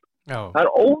spila fótboll. Já. Það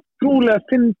ótrúlega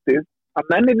fyndið að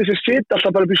mennirnir sem sita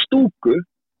alltaf bara upp í stúku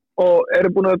og eru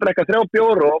búin að drekka 3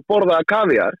 bjóra og borða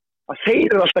kaviar, að þeir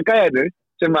eru alltaf gæðir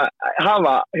sem að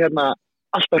hafa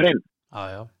alltaf hrein.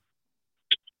 Já.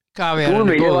 Kaviar er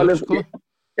góður, sko.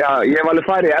 Já, ég var alveg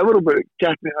farið í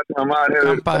Evrópukeppni þar sem að maður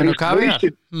hefur rýst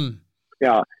hausinn.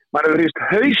 Já, maður hefur rýst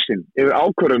hausinn yfir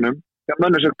ákvörðunum þegar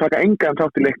mönnur sem taka engan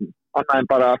þátt í leiknum, annað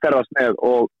en bara að ferðast með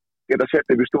og geta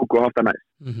sett upp í stúku og haft það næst.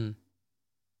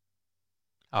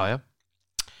 Já.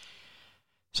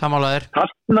 Sammálaðir.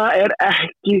 Þarna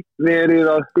ekki verið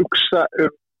að hugsa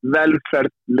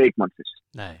velferð leikmannsins.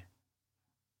 Nei.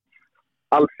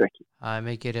 Alls ekki. Það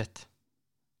mikið rétt.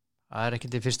 Það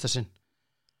ekki til fyrsta sinn.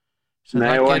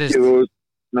 Nei, og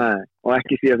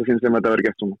ekki síðast sinn sem þetta verið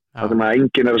gert svona. Það sem að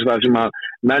enginn að það sem að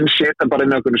menn setja bara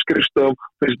inn á einhverju skrifstof og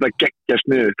finnst þetta geggja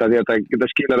sniðugt, því að það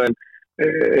geta skilað þeim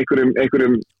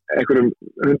einhverjum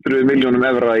 100 milljónum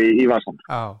evra í vasan.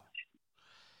 Já.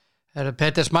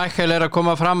 Peter Schmeichel að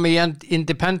koma fram í The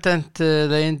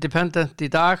Independent í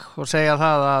dag og segja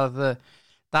það að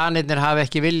Danirnir hafi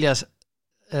ekki viljað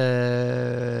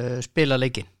spila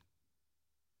leikinn.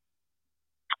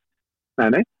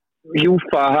 Nei.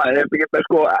 Júfa,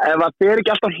 sko, ef það fer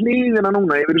ekki alltaf hlýðina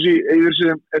núna yfir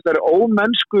þessi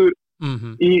ómennsku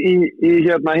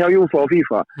hjá Júfa og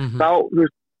FIFA, þá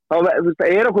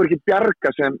okkur ekki bjarga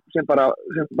sem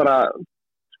bara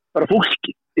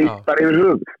fólki bara yfir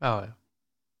höfuð. Já.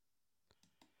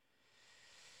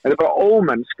 Þetta bara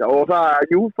ómennska og það að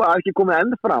Júfa ekki komið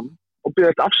enn fram og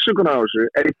byrðast afsökunar á þessu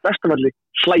í bestamalli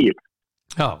slægir.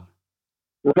 Já.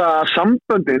 Og það að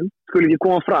samböndin skuli ekki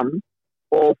koma fram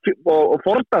og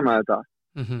fordæma þetta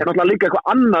náttúrulega líka eitthvað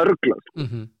annað ruglað.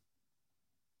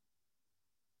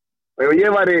 Og ef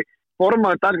ég væri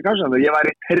formaður danska knattspyrnusambandsins, ég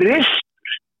væri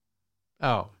trylltur.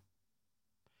 Já.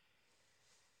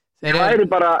 Ég væri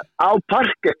bara á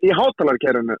parkett í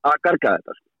hátalarkerfinu að garga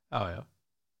þetta.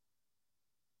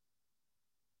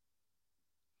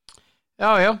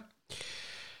 Já. Já.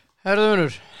 Herðu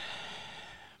vinur,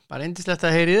 bara yndislegt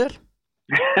að heyri þér.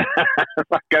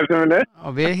 Þakka sem við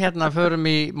og við hérna förum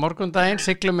í morgundaginn,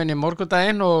 siglum inn í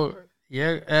morgundaginn og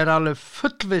ég alveg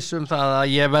fullviss það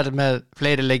að ég verð með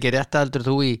fleiri leikir rétt heldur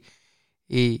þú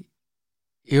í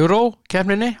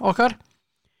Euro-keppninni okkar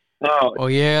og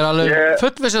ég alveg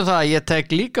fullviss það að ég tek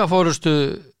líka fórustu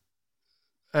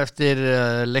eftir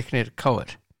leiknir KR.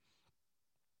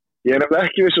 Ég nefnilega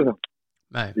ekki viss það.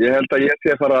 Nei. Ég held að ég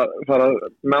sé að fara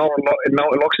ná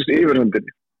loksins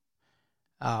yfirhundinni.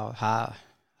 Já,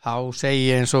 þá segi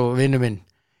ég eins og vinnu minn,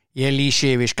 ég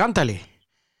lýsi yfir skandali.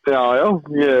 Já,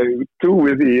 ég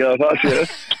trúi því að það sé.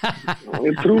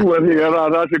 Ég trúi því að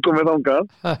það sé komið þangað.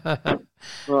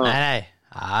 Nei,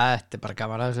 þetta bara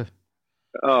gaman að þessu.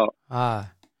 Já.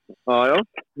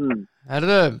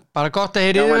 Herðu, bara gott að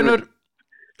heyra í þennur.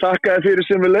 Takk fyrir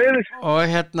sem við leiðis. Og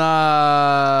hérna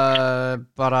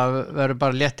verður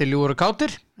bara léttir ljúur og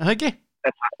kátir, það ekki?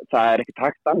 Það er ekkert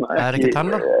hægt annað. Það er ekkert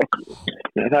annað?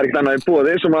 Það er ekkert annað í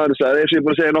boði, sem maður sagði, ég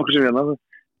bara segja nokkuð sem hérna.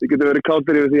 Þið getur verið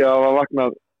kátir yfir því að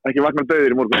ekki vakna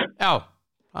dauðir í morgun. Já,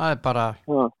 það er bara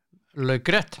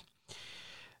laukrétt.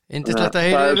 Yndislegt að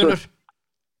heyra í þennur.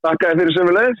 Takk fyrir sem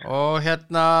við leiðis. Og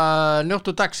hérna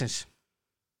njóttu dagsins.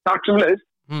 Takk sem við leiðis.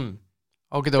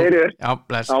 Ókei, já,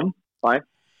 bless. Já, bye.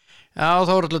 Já,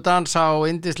 Þórhallur Dans á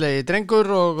yndislegi drengur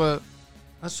og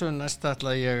þessu næsta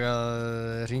ætla ég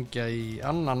að hringja í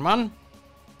annan mann.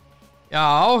 Já,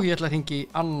 ég ætla að hringja í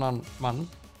annan mann.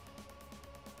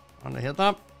 Hann er hérna.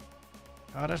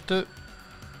 Hvar ertu?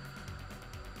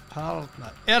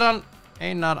 Þarna er hann,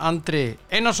 Einar Andri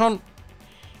Einarsson.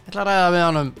 Ég ætla að ræða við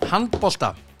hann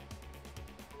handbolta.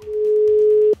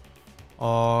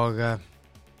 Og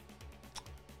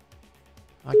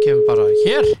það kemur bara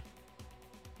hér.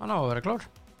 Hann á að vera klár.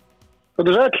 Hvað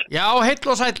er sæll? Já, heill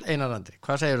og sæll, Einar Andri.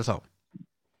 Hvað segirðu þá?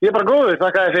 Ég er bara góður,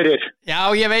 þakka þér fyrir. Já,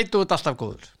 ég veit þú ert alltaf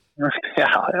góður. Já.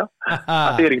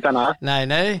 Það er ekkert annað.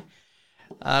 Nei.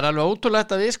 Það er alveg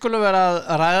ótrúlegt að við skulum vera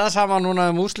að ræða saman núna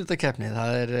úrslitakeppni. Það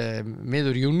er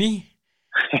miður júní.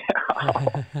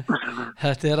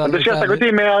 Þetta er sérstakur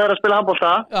tími að vera að spila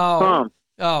handbolta.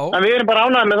 Já. En við erum bara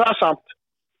ánægðir með það samt.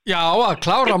 Já, að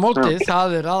klára mótið, það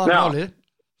er aðalmálið.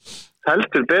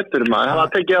 Heldur betur maður,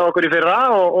 það tekið á okkur í fyrra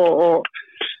og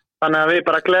þannig að við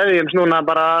bara gleðjumst núna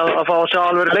bara að fá að sjá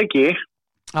alveg leiki.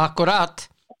 Akkurat.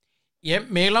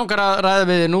 Mig langar að ræða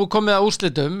við nú komið að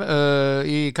úrslitum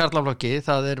í karlaflokki,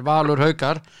 það er Valur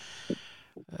Haukar,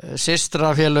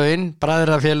 systrafélögin,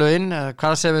 bræðrafélögin,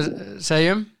 hvað sem við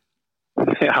segjum.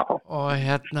 Já. Og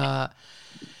hérna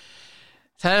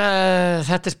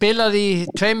þetta er spilað í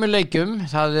 2 leikjum,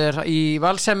 það er í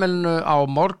Valsheimilinu á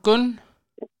morgun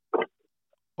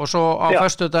og svo á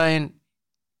föstudaginn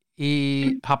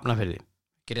í Hafnarfirði.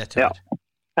 Ekki rétt hjá þér.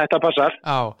 Þetta passar.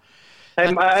 Já.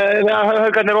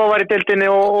 Haukarnir ofar í deildinni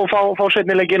og fá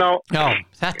seinni leikinn á. Já,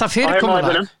 þetta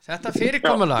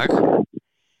fyrirkomulag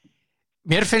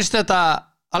mér finnst þetta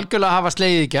algjörlega hafa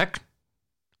slegið í gegn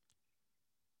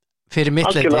fyrir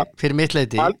mitt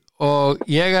leyti og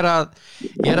ég er að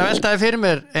veltaði fyrir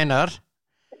mér, Einar,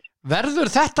 verður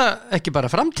þetta ekki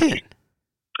bara framtíðin?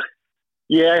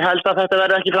 Ég held að þetta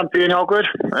verði ekki framtíðin hjá okkur.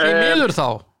 Því miður þá,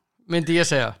 myndi ég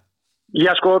segja.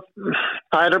 Já, sko,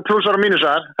 það eru plussar og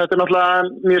mínusar. Þetta er náttúrulega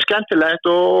mjög skemmtilegt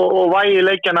og vægi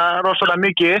leikjana rosalega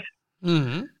mikið.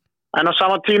 En á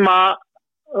sama tíma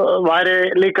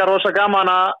væri líka rosa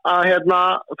gaman að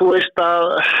þú veist að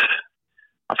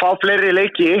fá fleiri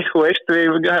leiki, þú veist, við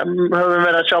höfum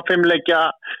verið að sjá 5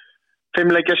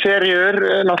 leikja seríur,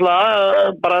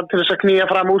 náttúrulega, bara til þess að knýja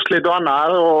fram úrslit og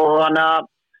annað og þannig að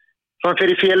svona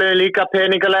fyrir félögin líka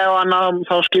peningalega og annað,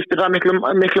 þá skiptir það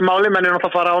miklu máli, menn er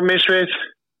náttúrulega að fara á misvið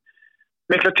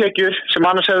mikla tekjur sem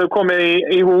annars hefur komið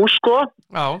í hús, sko.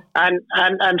 Já. En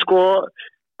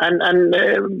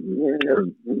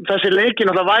þessi leiki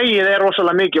náttúrulega vægið er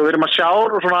rosalega mikið og við erum að sjá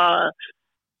og svona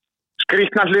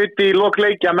skrýtna hluti í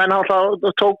lokleikja, menn þá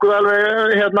tóku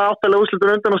alveg áttalega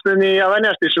úrslitur undanúrslitin að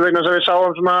venjast þessu vegna sem við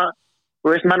sáum svona, þú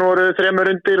veist, menn voru 3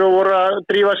 undir og voru að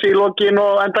drífa sig í lokin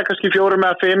og enda kannski 4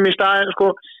 eða 5 í staðinn, sko.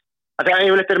 Þegar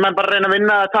yfirleitt menn bara að reyna að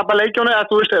vinna að tapa leikjónu, eða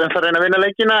þú veist, það reyna að vinna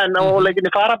leikina og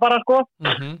leikinni fara bara, sko.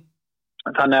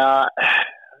 Þannig að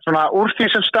svona úr því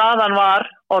sem staðan var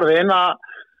orðin að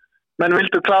menn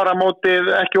vildu klára mótið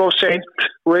ekki of seint,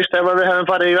 þú veist, ef við hefum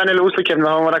farið í venjuleg úrslitakeppni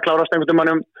þá var að klárast einhvern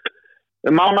veginn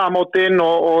mánaðamótin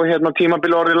og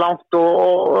tímabili orðið langt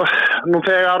og nú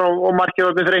þegar og margir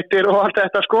orðið þreyttir og allt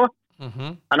þetta, sko.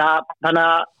 Þannig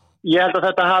að ég held að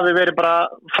þetta hafi verið bara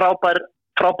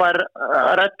frábær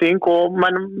redding og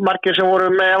margir sem voru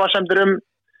með efasemdir um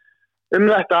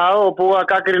þetta og búið að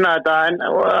gagnrýna þetta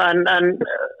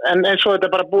en eins og þetta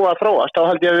er bara búið að þróast, þá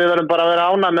held ég að við verðum bara að vera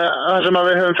ánægð með það sem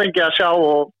við höfum fengið að sjá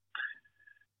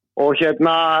og já,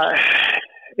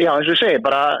 eins og ég segi,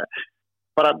 bara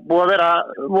búið að vera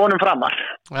vonum framar.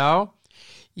 Já,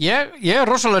 ég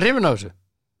rosalega hrifinn af þessu,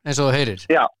 eins og þú heyrir.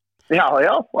 Já,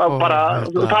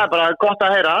 það bara gott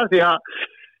að heyra, því að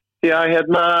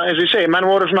eins og ég segi, menn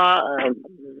voru svona,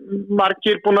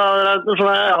 margir búin að vera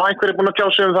svona, einhverjir búin að tjá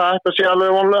sig það, þetta sé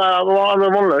alveg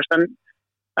vonlaust,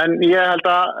 en ég held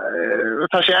að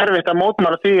það sé erfitt að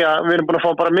mótmæla því að við erum búin að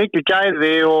fá bara mikil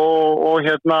gæði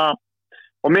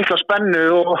og mikla spennu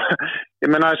og ég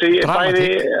meina þessi bæði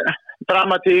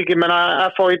dramatík, ég meina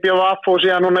FH, IBF og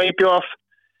síðan núna IBF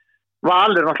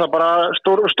Valur, náttúrulega bara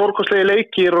stórkostlegi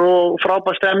leikir og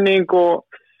frábær stemning og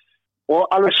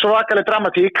alveg svakaleg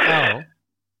dramatík. Já.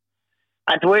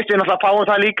 En þú veist, við náttúrulega fáum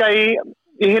það líka í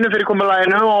hinum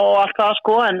fyrirkomulaginu og allt það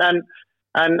sko, en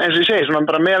eins og ég segi, svona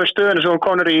bara með stöðinu sem hún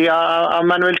konur í að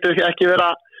menn vildu ekki vera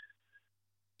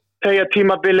tegja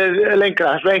tímabilið lengra.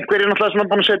 Einhverjir náttúrulega svona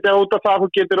búin að setja út af það, þú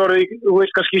getur orðið, þú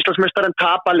veist, kannski Íslandsmeistarinn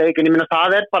tapa leik, en ég meina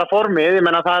það bara formið, ég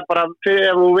meina það bara,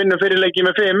 ef þú vinnur fyrir leiki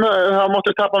með 5, þá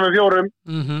máttu tapa með 4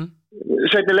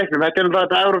 seinni leiknum.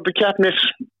 Þetta er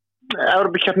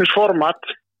Evrópukeppnis format.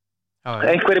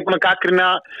 Einhverjir búin að gagnrýna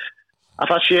að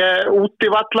það sé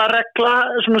útivallarregla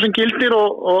svona sem gildir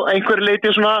og einhverju leiti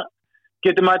svona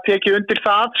getur maður tekið undir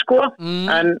það sko,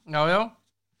 en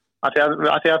af því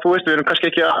að þú veist, við erum kannski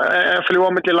ekki að fljúga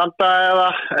á milli landa eða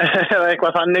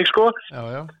eitthvað þannig sko,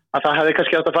 að það hefði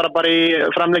kannski átt að fara bara í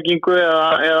framleggingu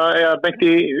eða beint í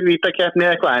vítakeppni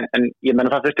eða eitthvað, en ég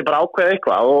menna það þurfti bara ákveða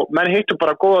eitthvað og menn hittu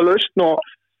bara góða lausn og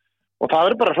það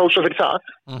verður bara hrósa fyrir það.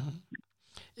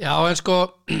 Já, en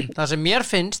sko, það sem mér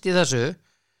finnst í þessu,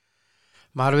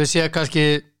 maður við séð kannski,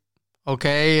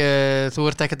 þú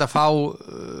ert ekkert að fá,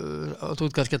 þú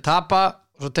ert kannski að tapa,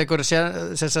 og svo tekur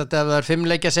sem sagt ef það er 5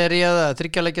 leikja sería eða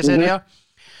 3 leikja sería,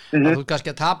 þú ert kannski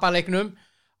að tapa leiknum,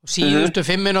 og síðustu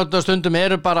 5 mínútur stundum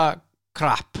eru bara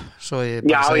krapp.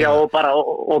 Já, og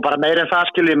bara meira en það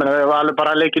skilji, menn við alveg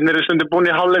bara leikinnir stundum búin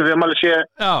í hálfleik, við alveg sé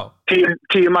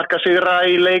 10 marka sigra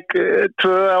í leik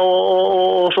 2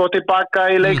 og svo tilbaka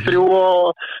í leik 3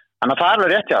 og þannig að það er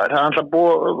alveg rétt, það er alltaf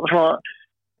búið svona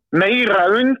meira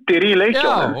undir í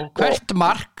leikjónum. Já, og hvert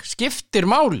mark skiptir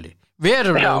máli,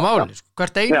 verulega máli,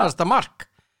 hvert einasta mark.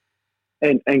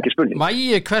 Engin spurning.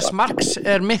 Vægi hvers marks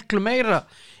er miklu meira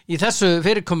í þessu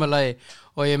fyrirkomulagi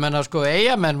og ég menna sko,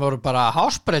 Eyjamenn voru bara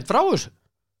hásbreytt frá þessu.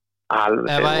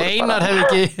 Alveg. Ef að Einar hefði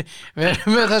ekki verið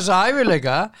með þessa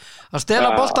hæfileika að stela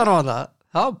boltanum á það,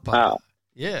 þá bara,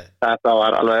 Þetta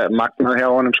var alveg magnað hjá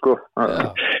honum sko.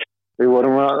 Við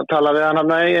vorum að tala við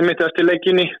hann í mitt eftir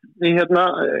leikinni í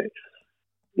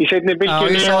seinni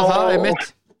bylgjunni. Já, ég sá það í mitt.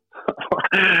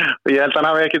 Og ég held að hann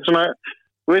hafi ekkert svona,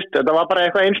 þú veist, þetta var bara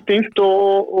eitthvað instinkt og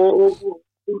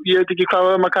ég veit ekki hvað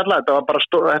við höfum að kalla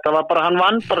þetta var bara hann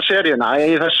vann bara seríuna í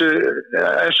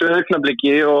þessu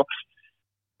augnabliki og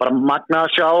bara magnað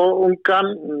að sjá ungan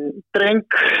dreng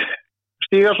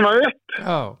stíga svona upp.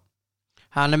 Já,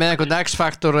 hann er með einhvern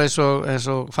X-faktor eins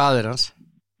og faðir hans.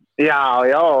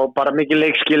 Já, og bara mikið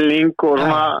leikskilning og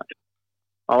svona,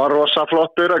 það var rosa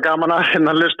flottur og gaman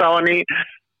að hlusta á hann í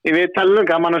viðtalinu,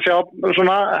 gaman að sjá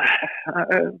svona,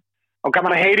 og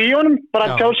gaman að heyri í honum,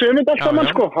 bara tjá sig þetta allt saman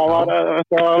sko, það var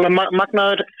alveg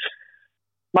magnaður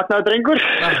drengur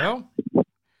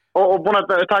og búin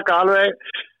að taka alveg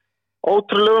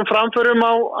ótrúlegum framförum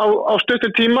á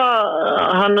stuttum tíma,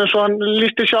 hann eins og hann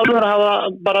lýsti sjálfur að hafa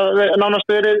bara nánast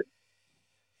verið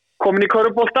komin í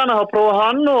körfuboltan að hafa prófað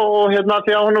hann og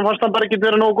því að honum fannst hann bara ekki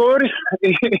vera nógu góður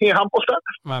í handboltan.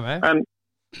 En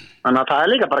þannig að það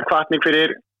er líka bara hvatning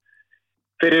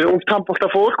fyrir ungt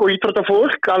handboltafólk og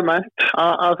íþróttafólk almennt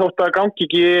að þótt að gangi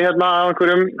ekki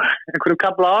einhverjum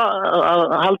kafla að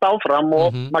halda áfram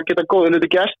og maður geta góðu hluti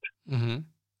gert.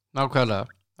 Nákvæmlega.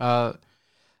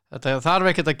 Þetta þarf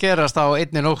ekkert að gerast á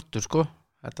einni nóttu sko.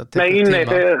 Nei,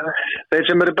 þeir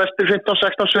sem eru bestir 15,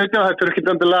 16, 17, þetta er ekki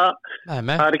endilega,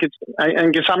 það er ekki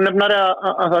engin samnefnari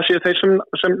að það séu þeir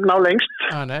sem ná lengst.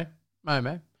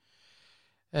 Nei.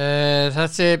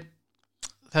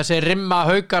 Þessi rimma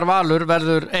Haukar Valur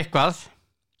verður eitthvað?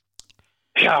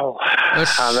 Já,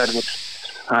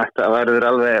 þetta verður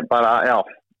alveg bara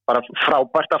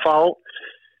frábært að fá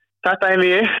þetta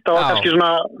einvið. Það var kannski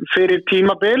svona fyrir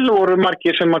tímabil voru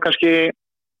margir sem að kannski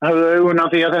hafðu augun á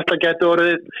því að þetta geti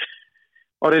orðið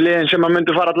liðin sem að myndi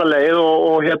fara alla leið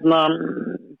og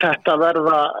þetta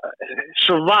verða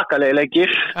svakalegir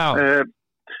leikir.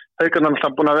 Haukarnar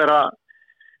er búin að vera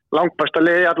langbæsta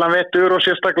lið allan vetur og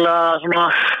sérstaklega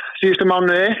svona síðustu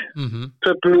mánuði.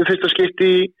 Töpuðu fyrsta skipti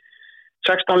í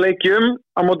 16 leikjum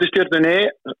á móti Stjörnunni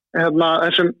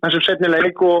þessum seinni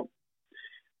leik og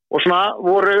og svona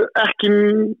voru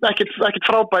ekkit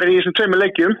frábærir í þessum tveimur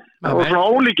leikjum og svona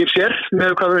ólíkir sér með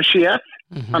hvað við séð.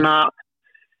 Þannig að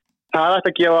það ætti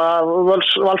að gefa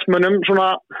valsmönnum svona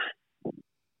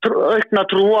aukna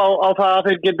trú á það að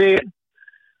þeir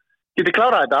geti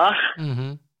klárað þetta.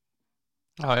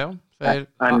 Já.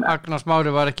 Agnar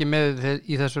Smári var ekki með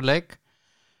í þessu leik.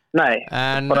 Nei.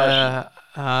 En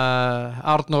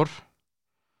Arnór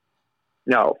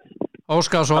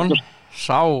Óskarsson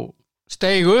sá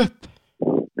steig upp.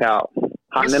 Já,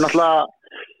 hann náttúrulega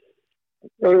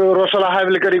rosalega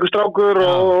hæfileikaríkur strákur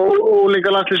og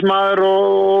líka landsliðsmaður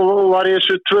og var í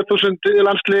þessu 2000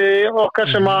 landsliði okkar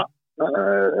sem að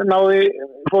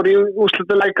fór í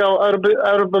úrslitaleik á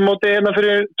Evrópumóti hérna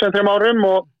fyrir 2-3 árum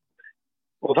og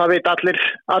það veit allir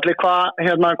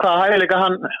hvað hæfileika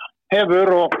hann hefur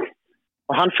og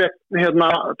hann fekk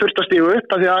þurft að stígu upp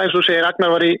af því að eins og segir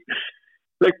Agnar var í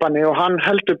leikbanni og hann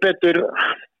heldur betur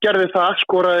gerði það,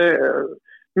 skoraði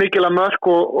mikilvæg mörk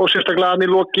og sérstaklega hann í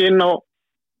lokin og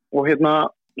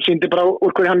sýndi bara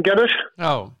úr hverju hann gerður.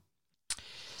 Já.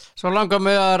 Svo langar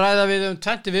mig að ræða við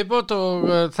 20 viðbót og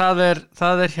það er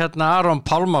Aron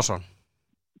Pálmason.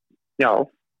 Já.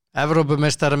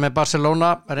 Evrópumeistari með Barcelona,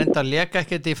 reyndar lék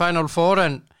ekkert í Final Four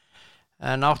en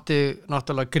átti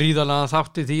náttúrulega gríðarlega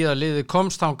þátti því að liðið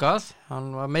komst þangað,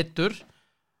 hann var meiddur.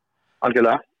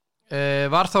 Algjörlega.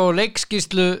 Var þá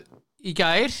leikskýrslu í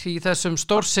gær í þessum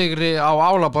stórsigri á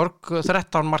Álaborg,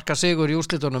 13 marka sigur í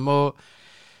úrslitunum og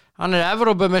hann er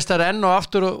Evrópumeistari enn og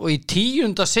aftur og í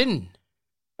 10. sinn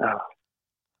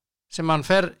sem hann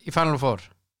fer í Final Four.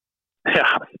 Já.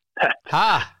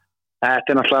 Þetta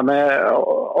er náttúrulega með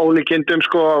ólíkindum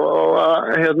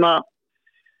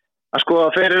að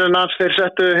skoða ferilinn hans, þeir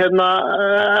settu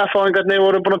F-áingarnir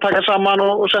voru búin að taka saman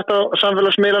og settu á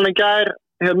samfélagsmiðlan í gær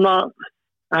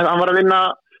hann var að vinna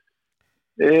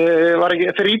var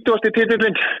ekki 30.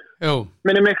 titillinn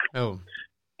minni mig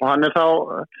og hann er þá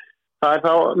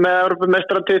með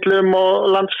Evrópumeistaratitlum og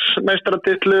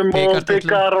landsmeistaratitlum og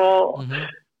byggar og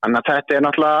þannig að þetta er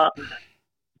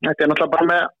náttúrulega bara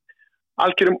með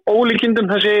algjörum ólíkindum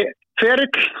þessi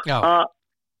ferill að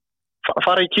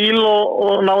fara í Kíl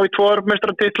og ná í 2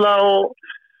 Evrópumeistartitla og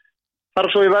fara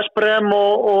svo í West Brom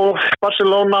og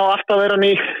Barcelona og alltaf vera hann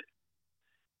í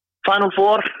Final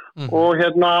Four og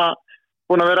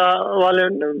búin að vera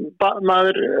valinn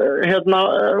maður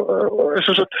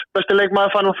besti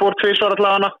leikmaður Final Four 2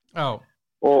 allavega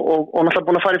og náttúrulega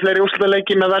búin að fara í fleiri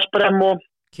úrslitaleiki með West Brom og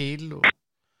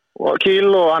Kíl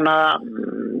og hann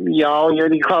ég veit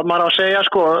ekki hvað maður á að segja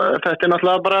þetta er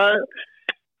náttúrulega bara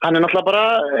hann er náttúrulega bara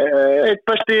einn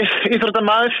besti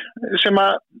íþróttamaður sem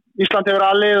að Ísland hefur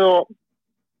alið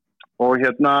og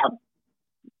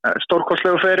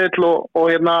stórkostlegu ferill og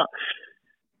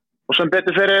sem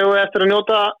betur fyrir eftir að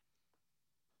njóta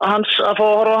að fá að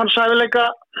horfa á hans hæfileika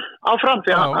áfram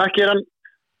því að ekki er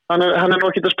hann er nú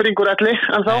ekki að springa úr elli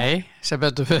en þá. Nei, sem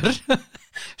betur fyrir.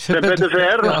 sem betur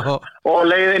fyrir og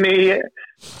leiðin í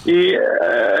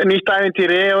nýtt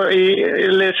ævintýri og í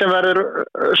lið sem verður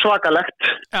svakalegt.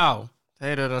 Já,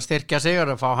 þeir eru að styrkja sig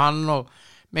og að fá hann og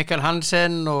Mikael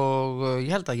Hansen og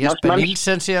ég held að Jesper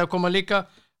Nielsen sé að koma líka.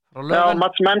 Já,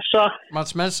 Mats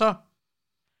Mensa.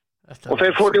 Og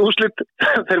þeir fóru í úrslit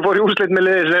með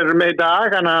liðið sem eru með í dag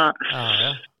þannig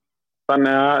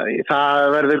að það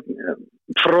verður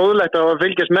fróðlegt að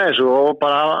fylgjast með þessu og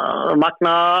bara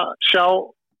magna sjá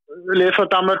lið frá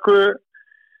Danmörku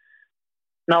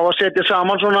ná að setja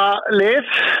saman svona lið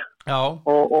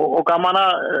og gaman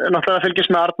að náttúrulega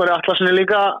fylgjast með Arnóri Atlasinni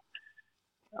líka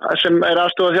sem er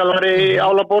aðstoðarþjálfari í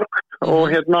Álaborg og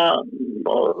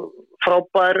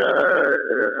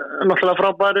náttúrulega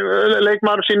frábær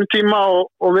leikmaður sínum tíma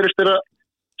og virðist að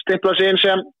stimpla sig inn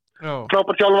sem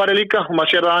frábær þjálfari líka og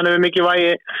maður sér að hann hefur mikið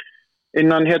vægi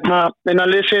innan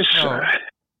liðsins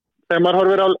þegar maður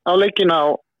horfir á leikina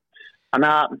og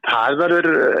þannig að það verður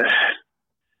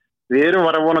við erum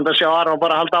vonandi að sjá Aron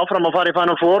bara halda áfram að fara í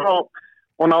Final Four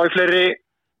og ná í fleiri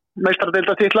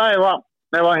meistaradeildartitla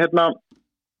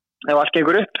ef allt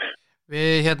gengur upp.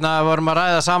 Við vorum að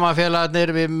ræða saman félagarnir,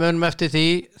 við munum eftir því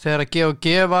þegar að G&G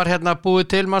var búið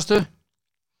til, manstu?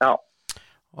 Já.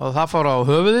 Og það fór á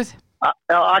höfuðið?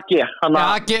 Já, AG.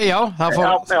 AG, já,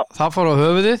 það fór á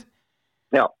höfuðið.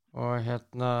 Já. Og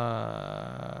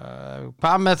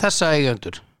hvað með þessa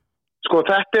eigendur?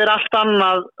 Þetta er allt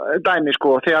annað dæmi,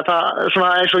 því að það,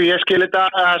 svona eins og ég skil þetta,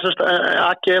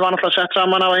 AG var náttúrulega sett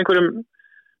saman af einhverjum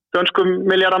dönskum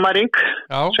miljardamæring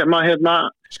sem að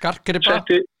Skarkgripa?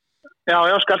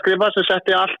 Skarkgripa sem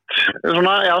setti allt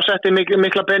setti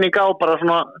mikla peninga og bara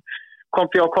svona kom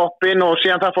því á koppin og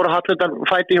síðan það fór að halla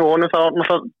fæti í honum þá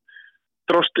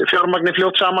dróst fjármagni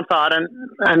fljótt saman þar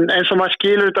en eins og maður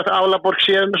skilur þetta að Álaborg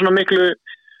sé svona miklu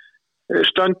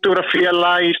stöndur að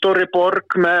féla í stórri borg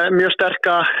með mjög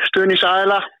sterka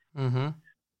stuðningsaðila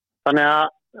þannig að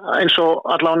eins og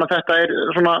allavega þetta er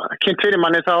svona kynnt fyrir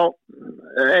manni þá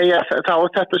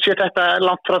þetta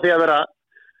langt frá því að vera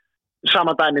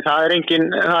sama dæmi, það er engin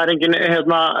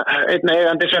einn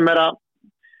eigandi sem er að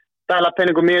dæla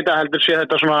peningum í þetta heldur sé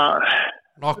þetta svona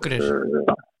nokkrir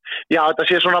já, þetta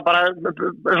sé svona bara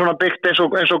svona byggt eins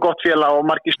og gott félag og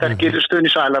margir sterkir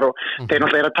stuðningsælar og þeir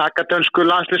náttúrulega að taka dönsku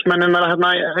landsliðsmennina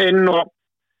hérna inn og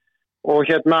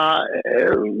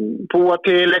búa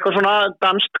til eitthvað svona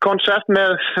danskt konsept með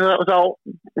þá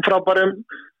frábærum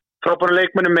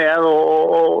leikmennum með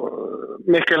og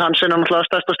Mikkel Hansen er náttúrulega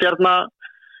stærsta stjarna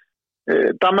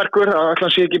Danmerkur, það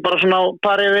sé ekki bara svona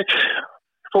parið við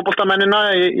fótboltamennina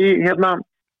í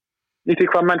því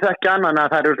hvað menn þekkja en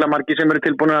það eru örugglega margir sem eru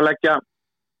tilbúin að leggja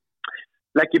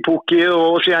í púkið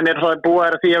og síðan er það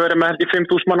búið því að vera með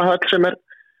 5.000 manna höll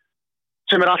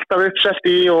sem er alltaf uppselt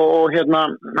í og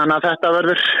þannig að þetta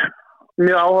verður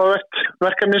mjög áhugavert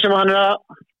verkefni sem hann er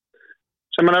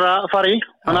að fara í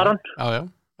Aron.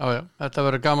 Já, þetta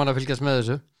verður gaman að fylgjast með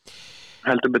þessu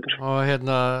heldur betur og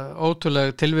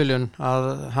ótrúleg tilviljun að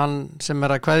hann sem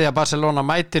er að kveðja Barcelona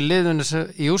mætir liðun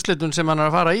í úrslitum sem hann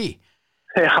er að fara í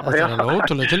þetta er alveg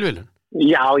ótrúleg tilviljun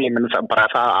Já, ég menn það bara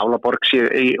það að Álaborg sé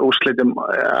í úrslitum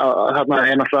þarna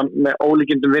er náttúrulega með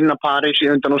ólíkindum vinna París í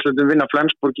undan úrslitum vinna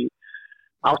Flensburg í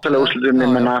áttalega úrslitum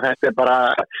ég menna þetta er bara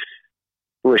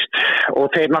þú veist, og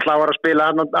þeir náttúrulega var að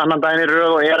spila annan daginn í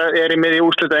röð og er í miði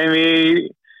úrslita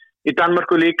í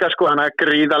Danmörku líka sko, þannig að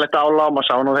gríðalegt álag og maður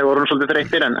sá nú þeir voru svolítið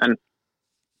þreyttir en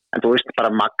þú veist,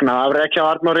 bara magnað afrek hjá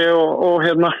Arnóri og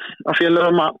á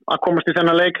félögum að komast í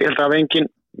þennan leik, ég held að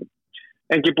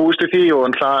engin búist við því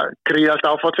og gríðalegt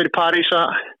áfall fyrir París að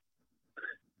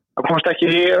komast ekki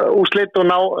í úrslit og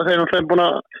þeir eru náttúrulega búin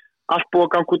að allt búið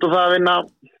að ganga út og það að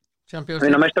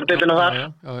vinna meistaradeildina þar já.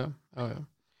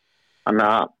 Þannig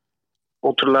að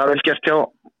ótrúlega vel gert hjá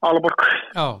Álaborg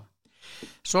Já,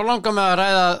 svo langar mig að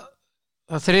ræða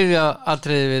það þriðja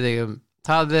atriði við þig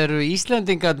það eru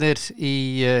Íslendingarnir í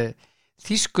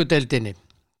þýsku deildinni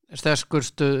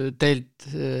sterkustu deild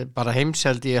bara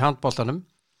heimseld í handboltanum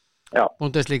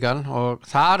Bundesligan og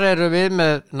þar eru við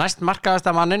með næst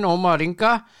markaðasta mannin Ómar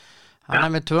Inga hann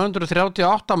er með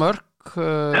 238 mörk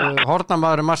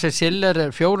hornamaður Marcel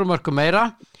Schiller 4 mörkum meira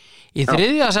í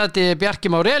þriðja sæti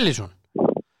Bjarki Már Elísson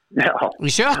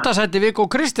í sjötta sæti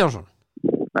Viggo Kristjánsson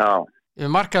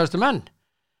yfir markaðustu menn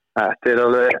Þetta er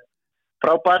alveg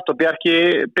frábært og Bjarki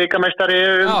byggameistari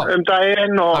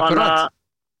daginn og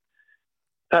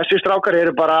þessi strákar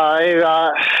eru bara eiga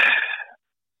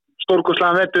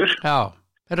stórkostlegan vetur Já,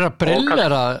 þeir eru að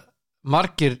brillera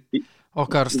margir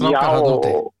okkar strákar hann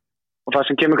úti og það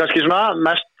sem kemur kannski svona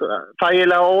mest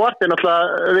þægilega óvart er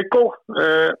náttúrulega Viggo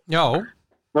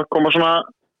það koma svona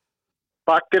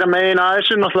baktir að megin að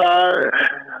þessu náttúrulega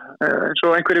eins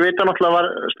og einhverju vita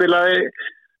náttúrulega spilaði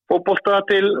fótbolta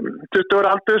til 20 ára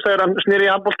aldurs þegar hann snýri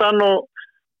í handboltan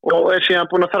og er síðan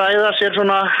búin að þræða sér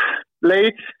svona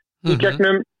leið í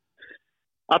gegnum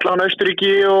allan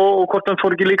Austurríki og hvort hann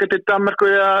fór ekki líka til Danmörku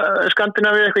eða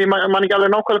Skandinavíu eitthvað, ég man ekki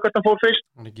alveg nákvæmlega hvert hann fór fyrst.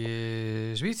 Hann ekki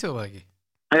Svíþjóð ekki?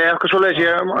 Eitthvað svoleiðis,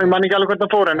 ég man ekki alveg hvert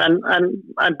hann fór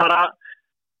en bara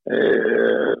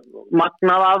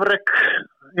magnað afrek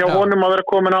hjá honum að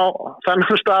vera komin á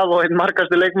þennan stað og einn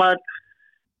markasti leikmaður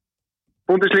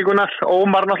Búndeslíkunar.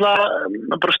 Ómar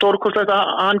náttúrulega bara stórkostlegt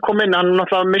að hann kom inn, hann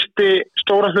náttúrulega misti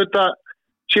stóran hluta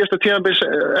síðasta tímabils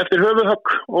eftir höfuðhögg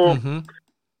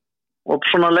og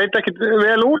svona leit ekki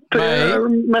vel út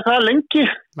með það lengi.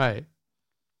 Nei.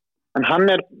 En hann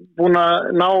er búin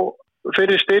að ná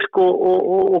fyrir styrk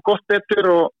og gott betur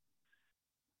og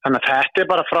þannig að þetta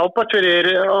er bara frábært fyrir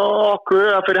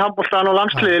okkur, fyrir handboltan og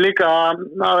landsliði líka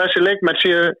að þessi leikmenn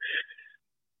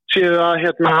séu að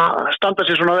standa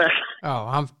sér svona vel. Já,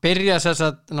 hann byrjaði þess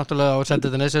að náttúrulega á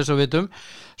Seltjarnarnesi eins og vitum,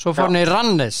 svo fór hann í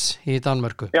Rannes í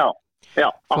Danmörku. Já,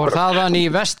 fór þaðan í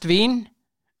Vestvín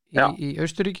í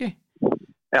Austurríki.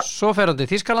 Já. Svo fer hann til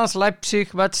Þýskalands,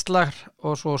 Leipzig, Wetzlar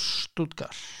og svo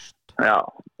Stuttgart. Já,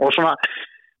 og svona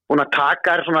búin að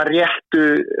taka svona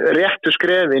réttu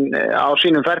skrefin á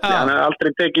sínum ferli. Hann er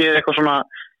aldrei tekið eitthvað svona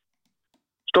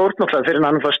stórt náttúrulega fyrir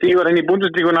hann að stígur inn í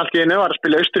Bundesligun allt í einu, var að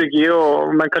spila Austurríki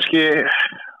og menn kannski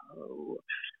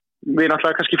við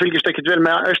náttúrulega kannski fylgjast ekkert vel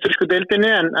með austurísku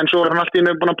deildinni en svo er hann allt í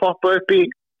einu búin að poppa upp í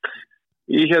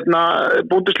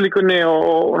Bundesligunni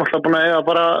og náttúrulega búin að eiga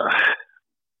bara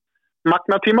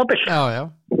magna tímabil. Já.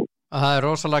 Það er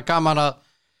rosalega gaman að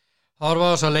horfa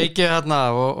á þess að leiki hérna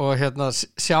og hérna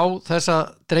sjá þessa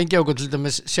drengi okkur til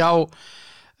dæmis, sjá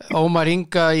Ómar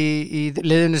Inga í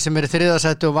liðinu sem er í 3.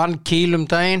 sæti og vann Kíl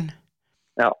daginn.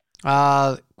 Já.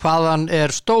 Að hvaðan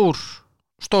er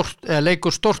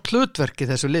leikur stórt hlutverk í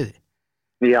þessu liði.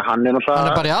 Já, hann er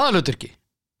bara í aðalhlutverki.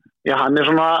 Já, hann er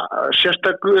svona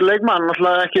sérstök leikmann,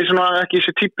 náttúrulega ekki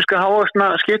þessi típiska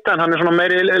hávaxna skita, en hann er svona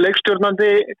meiri leikstjórnandi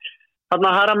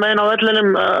þarna hæra megin á vellinum,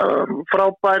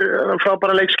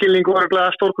 frábæra leikskilning og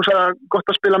örgulega stórkoslega gott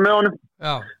að spila með honum.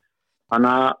 Já.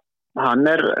 Þannig að hann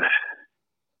er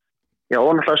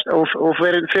og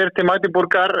fer til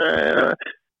Magdeburgar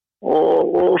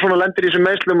og svona lendir í þessum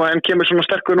meiðslum en kemur svona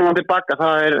sterkur núna tilbaka.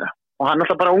 Og hann er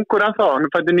alltaf bara ungur ennþá, hann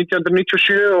er fæddur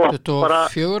 1997 og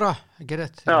 24, ekki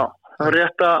rétt. Já, það er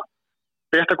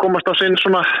rétt að komast á sitt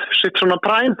svona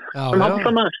præm sem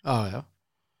handbóltamaður. Já.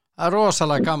 Það er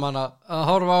rosalega gaman að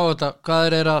horfa á þetta, hvað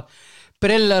þeir eru að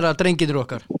brillera drengirnir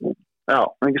okkar. Já,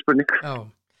 engin spurning. Já.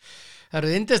 Það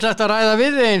eru yndislegt að ræða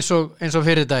við þig eins og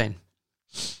fyrir daginn.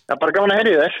 Já, bara gaman að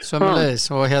heyra í þér. Sömuleiðis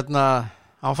og hérna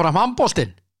áfram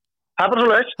handboltinn. Það er bara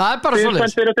svoleiðis. Það er bara svoleiðis. Við erum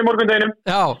spennt fyrir morgundeginum.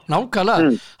 Já,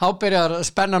 nákvæmlega. Þá byrjar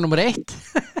spenna nummer 1.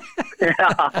 Já,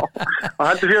 og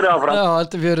heldur fjörið áfram. Já,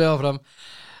 heldur fjörið áfram.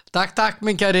 Takk,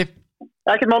 minn kæri.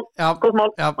 Ekkert mál, gott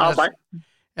mál. Bæ.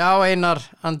 Já, Einar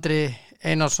Andri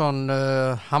Einarsson,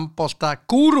 handbolta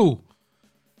gúrú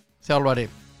þjálfari,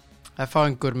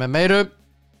 F-ingur með meiru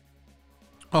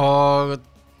og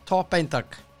topp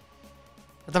eintak.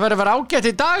 Þetta verður að vera ágætt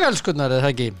í dag, elskunnar, eða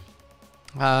ekki?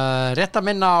 Rétt að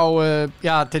minna á,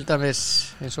 til dæmis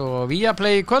eins og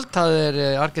Viaplay í kvöld, það er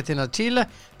Argentina-Chile,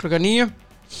 klukkan 9.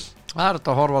 Það er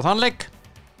þetta að horfa á þann leik.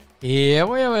 Já,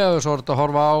 svo er þetta að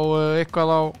horfa á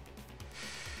eitthvað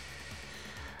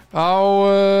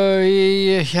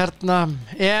í hérna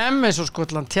EM eins og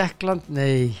Skotland, Tékkland,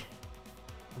 nei,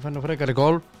 það fær nú frekar í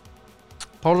gól.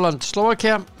 Pólland,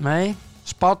 Slóvakía, nei,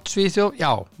 Spánn, Svíþjóð,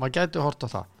 já, maður gæti hort á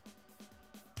það.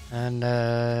 En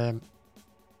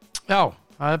já,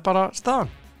 það er bara staðan.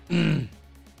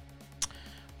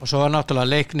 Og svo er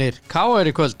náttúrulega leiknir KR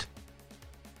í kvöld.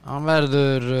 Hann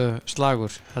verður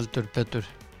slagur, heldur betur,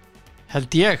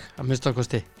 held ég að minnsta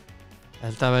kosti.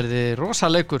 Held að verði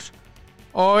rosaleikur.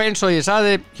 Og eins og ég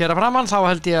sagði hér að framann, þá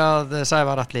held ég að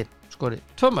Sævar Atli skori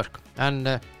 2 mörk. En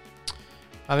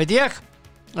það veit ég.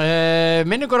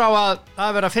 Minningur á að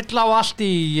það vera að fylla á allt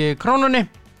í Krónunni.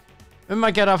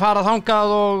 Að gera að fara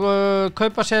þangað og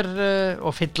kaupa sér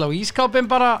og fylla á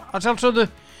ískápin bara að sjálfsögðu.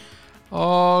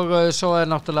 Og svo er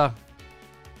náttúrulega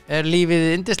lífið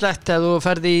yndislegt ef þú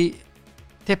ferð í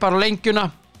tippar á lengjuna.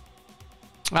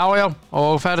 Já,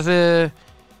 og ferð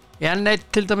í N1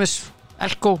 til dæmis,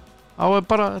 Elko.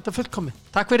 Bara þetta fullkomið.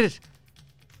 Takk fyrir.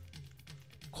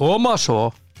 Koma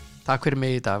svo. Takk fyrir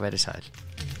mig í dag, verið sæl.